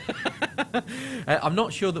 I'm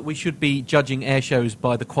not sure that we should be judging air shows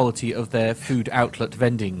by the quality of their food outlet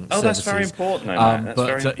vending Oh, that's services. very important, though, Matt. That's but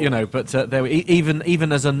very important. you know, there,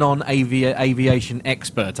 even as a non-aviation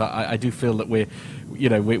expert, I do feel that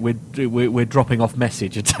we're dropping off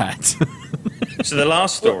message a tad. So the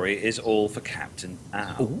last story is all for Captain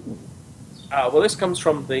Al. Well, this comes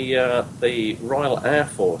from the Royal Air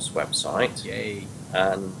Force website. Yay!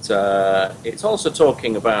 And it's also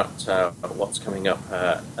talking about what's coming up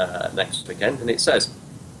next weekend. And it says,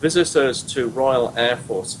 visitors to Royal Air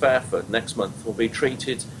Force Fairford next month will be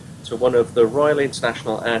treated to one of the Royal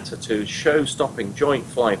International Air Tattoo's show-stopping joint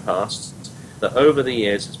flypasts that over the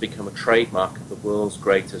years has become a trademark of the world's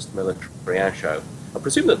greatest military air show. I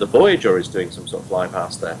presume that the Voyager is doing some sort of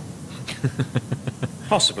flypast there.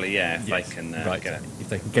 Possibly, yeah, if Yes, they can right. get it. If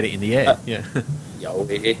they can get it in the air, yeah. Yeah, well,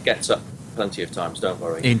 it gets up plenty of times, don't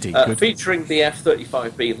worry. Indeed, good. Featuring the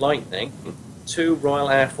F-35B Lightning, 2 Royal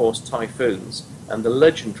Air Force Typhoons, and the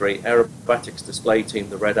legendary aerobatics display team,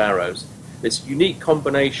 the Red Arrows, this unique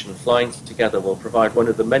combination flying together will provide one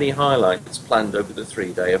of the many highlights planned over the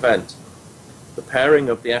 3-day event. The pairing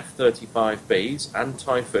of the F-35Bs and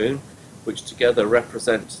Typhoon, which together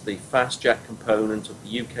represent the fast jet component of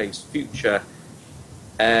the UK's future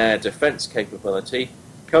air defence capability,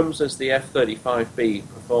 comes as the F-35B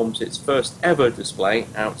performs its first ever display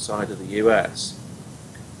outside of the US.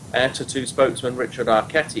 Air Tattoo spokesman Richard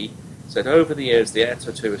Arquetti said over the years the Air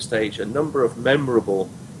Tattoo has staged a number of memorable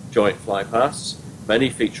joint flypasts, many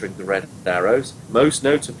featuring the Red Arrows, most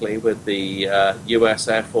notably with the US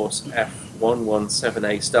Air Force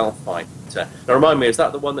F-117A stealth fighter. Now remind me, is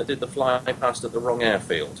that the one that did the flypast at the wrong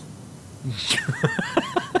airfield?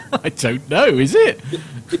 I don't know. Is it?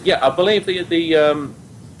 Yeah, I believe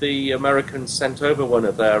the Americans sent over one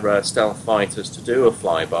of their stealth fighters to do a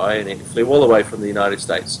flyby, and it flew all the way from the United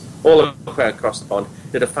States, all the way across the pond,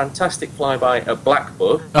 did a fantastic flyby at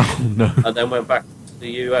Blackbird, Oh no. and then went back to the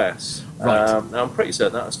US. Right. Now I'm pretty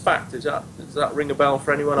certain that's fact. Does that ring a bell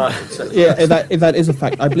for anyone? Yeah, if that is a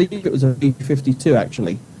fact, I believe it was a B-52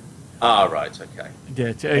 actually. Ah, right, okay.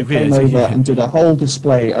 Yeah, They came over and did a whole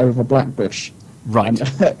display over Blackbush. right.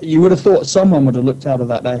 And you would have thought someone would have looked out of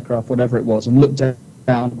that aircraft, whatever it was, and looked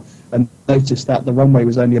down and noticed that the runway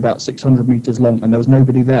was only about 600 metres long and there was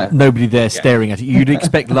nobody there. Nobody there staring at it. You'd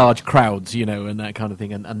expect large crowds, and that kind of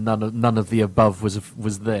thing, and none of the above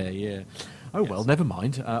was there. Yeah. Oh well, never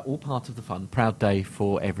mind. All part of the fun. Proud day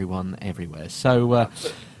for everyone, everywhere. So.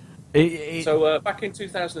 So back in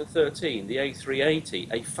 2013, the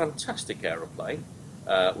A380, a fantastic aeroplane,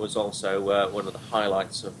 was also one of the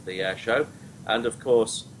highlights of the air show. And of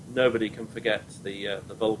course, nobody can forget the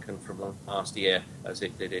Vulcan from last year as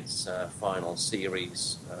it did its final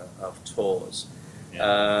series of tours.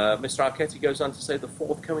 Yeah. Mr. Arquetti goes on to say the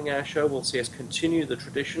forthcoming air show will see us continue the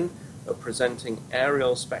tradition of presenting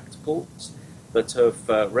aerial spectacles that have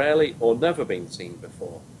rarely or never been seen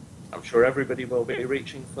before. I'm sure everybody will be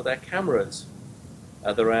reaching for their cameras.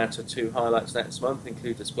 Other outer two highlights next month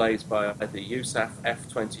include displays by the USAF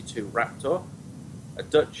F-22 Raptor, a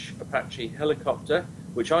Dutch Apache helicopter,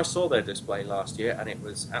 which I saw their display last year, and it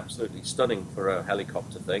was absolutely stunning for a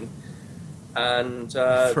helicopter thing, and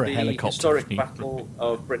the historic Battle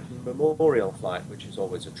of Britain Memorial flight, which is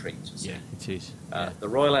always a treat to see. Yeah, it is. The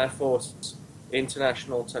Royal Air Force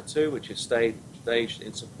International Tattoo, which is staged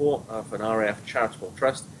in support of an RAF charitable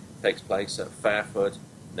trust, takes place at Fairford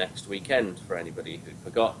next weekend, for anybody who'd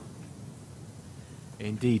forgotten.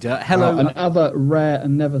 Indeed. Hello. And other rare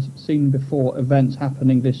and never seen before events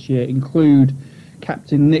happening this year include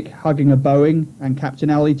Captain Nick hugging a Boeing and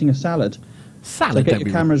Captain Al eating a salad. Salad, so get don't your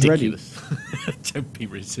be cameras ridiculous. Don't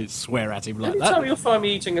be swear at him like Every that. time you'll find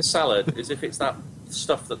me eating a salad is if it's that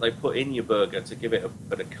stuff that they put in your burger to give it a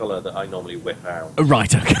bit of colour that I normally whip out.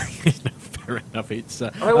 Right, okay. Fair enough. It's.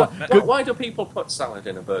 Why do people put salad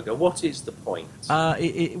in a burger? What is the point?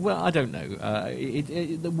 Well, I don't know.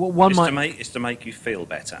 It's to make you feel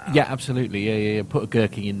better. Yeah, absolutely. Yeah. Put a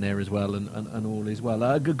gherkin in there as well, and all is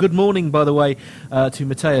well. Good morning, by the way, to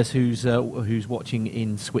Matthias, who's watching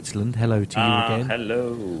in Switzerland. Hello to you again.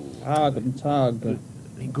 Hello. Guten Tag.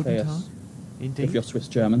 Guten Tag. Indeed. If you're Swiss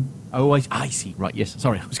German. Oh, I see. Right. Yes.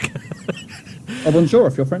 Sorry. I was. Bonjour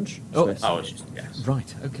if you're French. Yes.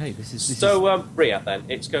 Right. Okay. This is Riyadh, then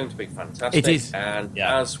it's going to be fantastic. It is, and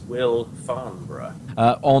as will Farnborough.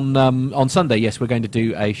 On Sunday, yes, we're going to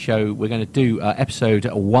do a show. We're going to do episode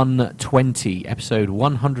 120. Episode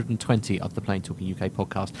 120 of the Plain Talking UK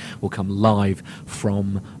podcast will come live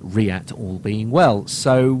from Riyadh, all being well.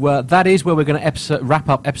 So that is where we're going to wrap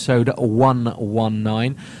up episode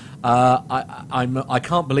 119. I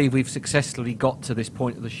can't believe we've successfully got to this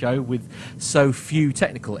point of the show with so few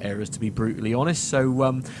technical errors, to be brutally honest.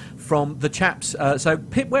 So from the chaps, so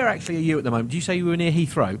Pip, where actually are you at the moment? Did you say you were near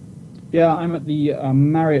Heathrow? Yeah, I'm at the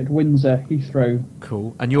Marriott Windsor Heathrow.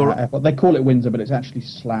 Cool. And you're airport. They call it Windsor, but it's actually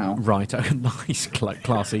Slough. Right. Nice,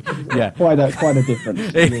 classy. Yeah. quite a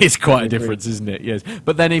difference. It is quite a difference, isn't it? Yes.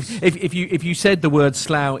 But then if you said the word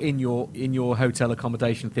Slough in your hotel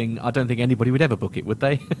accommodation thing, I don't think anybody would ever book it, would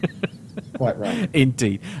they? Quite right.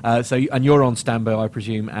 Indeed. And you're on standby, I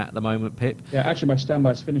presume, at the moment, Pip. Yeah, actually, my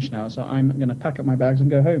standby's finished now, so I'm going to pack up my bags and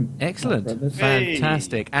go home. Excellent.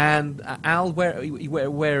 Fantastic. And Al, where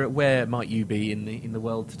might you be in the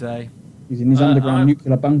world today? He's in his underground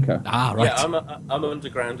nuclear bunker. Ah, right. Yeah, I'm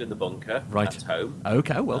underground in the bunker at home.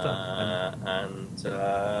 Okay, well done. And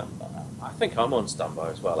I think I'm on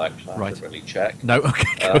standby as well, actually. I should really check. No,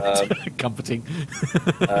 okay, good. Comforting.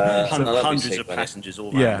 Hundreds of passengers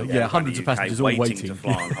all around the world, hundreds of passengers all waiting to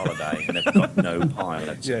fly on holiday, and they've got no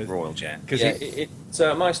pilots at Royal Jet.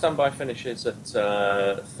 My standby finishes at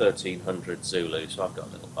 1300 Zulu, so I've got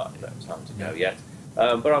a little bit of time to go yet.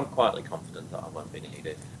 But I'm quietly confident that I won't be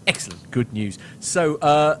needed. Excellent, good news. So,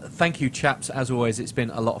 thank you, chaps. As always, it's been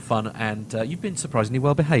a lot of fun, and you've been surprisingly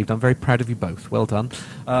well behaved. I'm very proud of you both. Well done.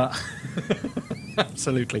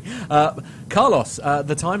 Absolutely. Carlos,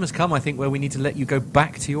 the time has come, I think, where we need to let you go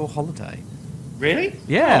back to your holiday. Really?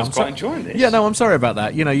 Yeah. I was quite enjoying this. Yeah, no, I'm sorry about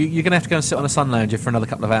that. You're going to have to go and sit on a sun lounger for another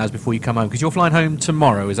couple of hours before you come home, because you're flying home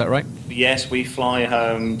tomorrow, is that right? Yes, we fly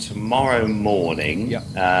home tomorrow morning, yep.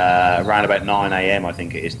 Around about 9 a.m, I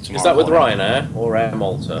think it is tomorrow. Is that with morning. Ryanair or Air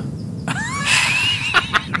Malta?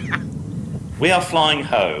 We are flying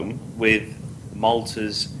home with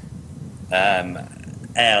Malta's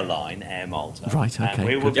airline, Air Malta. Right, okay, And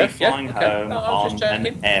we will good. be flying home No, I was on just an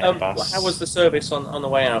checking. Airbus. How was the service on the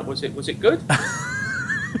way out? Was it good?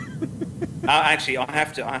 Actually, I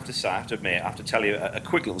have to say, I have to admit, I have to tell you a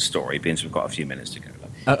quick little story, being we've got a few minutes to go.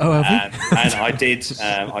 Have we? And I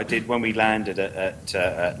did when we landed at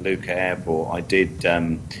Lucca Airport. I did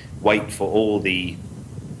wait for all the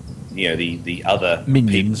other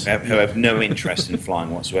minions people who have no interest in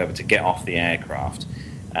flying whatsoever to get off the aircraft,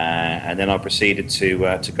 and then I proceeded to go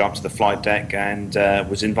up to the flight deck and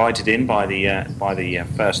was invited in by the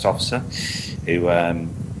first officer, who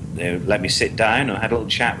let me sit down and I had a little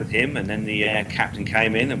chat with him, and then the captain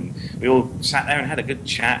came in and we all sat there and had a good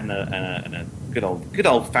chat and a good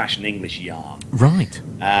old fashioned English yarn. Right.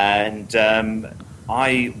 And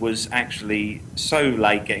I was actually so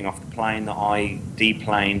late getting off the plane that I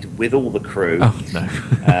deplaned with all the crew,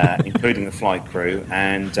 including the flight crew,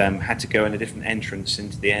 and had to go in a different entrance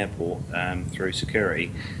into the airport through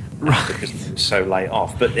security because they were so late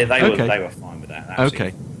off. But they were fine with that. Absolutely.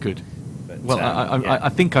 Okay, good. But, Well, I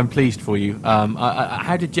think I'm pleased for you.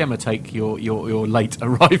 How did Gemma take your late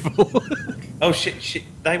arrival? Oh, shit!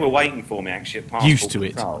 They were waiting for me actually at passport Used to it,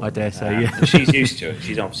 control. I dare say. Yeah. She's used to it.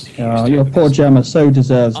 She's obviously used to Your it. poor Gemma so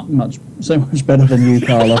deserves so much better than you,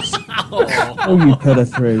 Carlos. Oh, you put her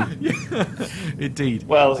through. Indeed.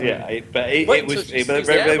 Well, yeah, it Wait was. till she They sees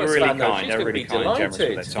the were Airbus really land, though. kind. She's They were gonna really be kind, Gemma, for their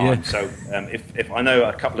delighted. time. Yeah. So, if I know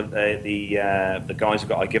a couple of the guys have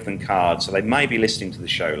got, I give them cards, so they may be listening to the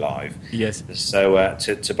show live. Yes. So,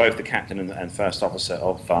 to both the captain and first officer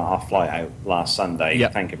of our flight out last Sunday,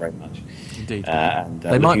 Yep. thank you very much. Indeed. And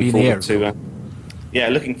They might be in the air.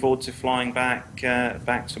 looking forward to flying back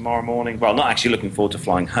tomorrow morning. Well, not actually looking forward to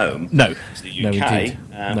flying home. No. To the No, UK, indeed.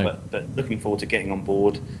 No. but looking forward to getting on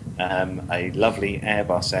board a lovely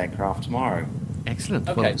Airbus aircraft tomorrow. Excellent.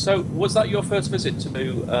 Okay, Well, so was that your first visit to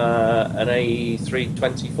an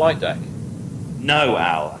A320 flight deck? No,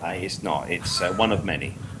 Al, it's not. It's one of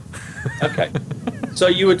many. Okay. So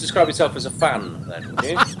you would describe yourself as a fan, then, would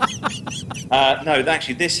you? No,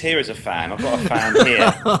 actually, this here is a fan. I've got a fan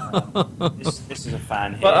here. This is a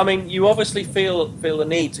fan here. But I mean, you obviously feel the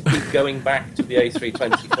need to keep going back to the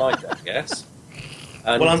A320 flight deck, yes?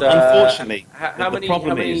 And, well, unfortunately, how the many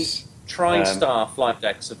problem is TriStar flight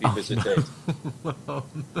decks have you visited?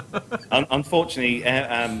 Unfortunately,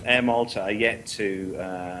 Air Malta are yet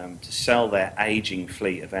to sell their aging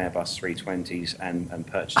fleet of Airbus 320s and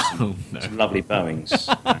purchase some lovely Boeings.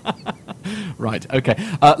 right. Okay.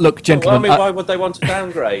 Look, gentlemen. Well, I mean, why would they want to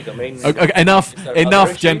downgrade? I mean, Okay, enough, is there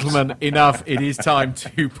other issues? gentlemen, enough. It is time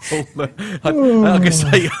to pull the. I'm going to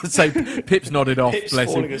say, Pip's nodded off. Pip's bless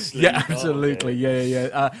him. falling asleep. Yeah, Oh, absolutely. okay.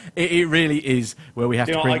 Yeah. It really is where we have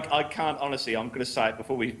You to know, bring. I can't honestly. I'm going to say it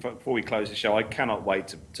before we close the show. I cannot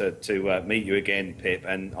wait to meet you again, Pip,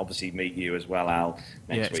 and obviously meet you as well, Al.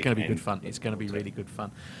 Yeah, it's going to be weekend. good fun. It's going to be really good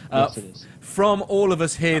fun. Yes, it is. From all of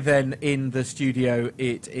us here, then, in the studio,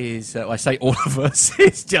 it is. I say all of us.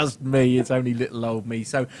 It's just me. It's only little old me.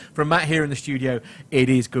 So, from Matt here in the studio, it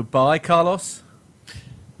is goodbye, Carlos.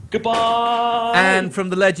 Goodbye. And from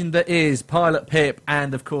the legend that is Pilot Pip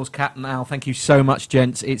and, of course, Captain Al, thank you so much,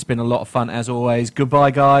 gents. It's been a lot of fun, as always.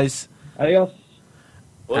 Goodbye, guys. Adios.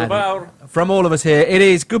 What And about? from all of us here, it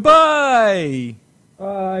is goodbye.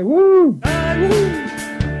 Bye. Woo. Bye, woo.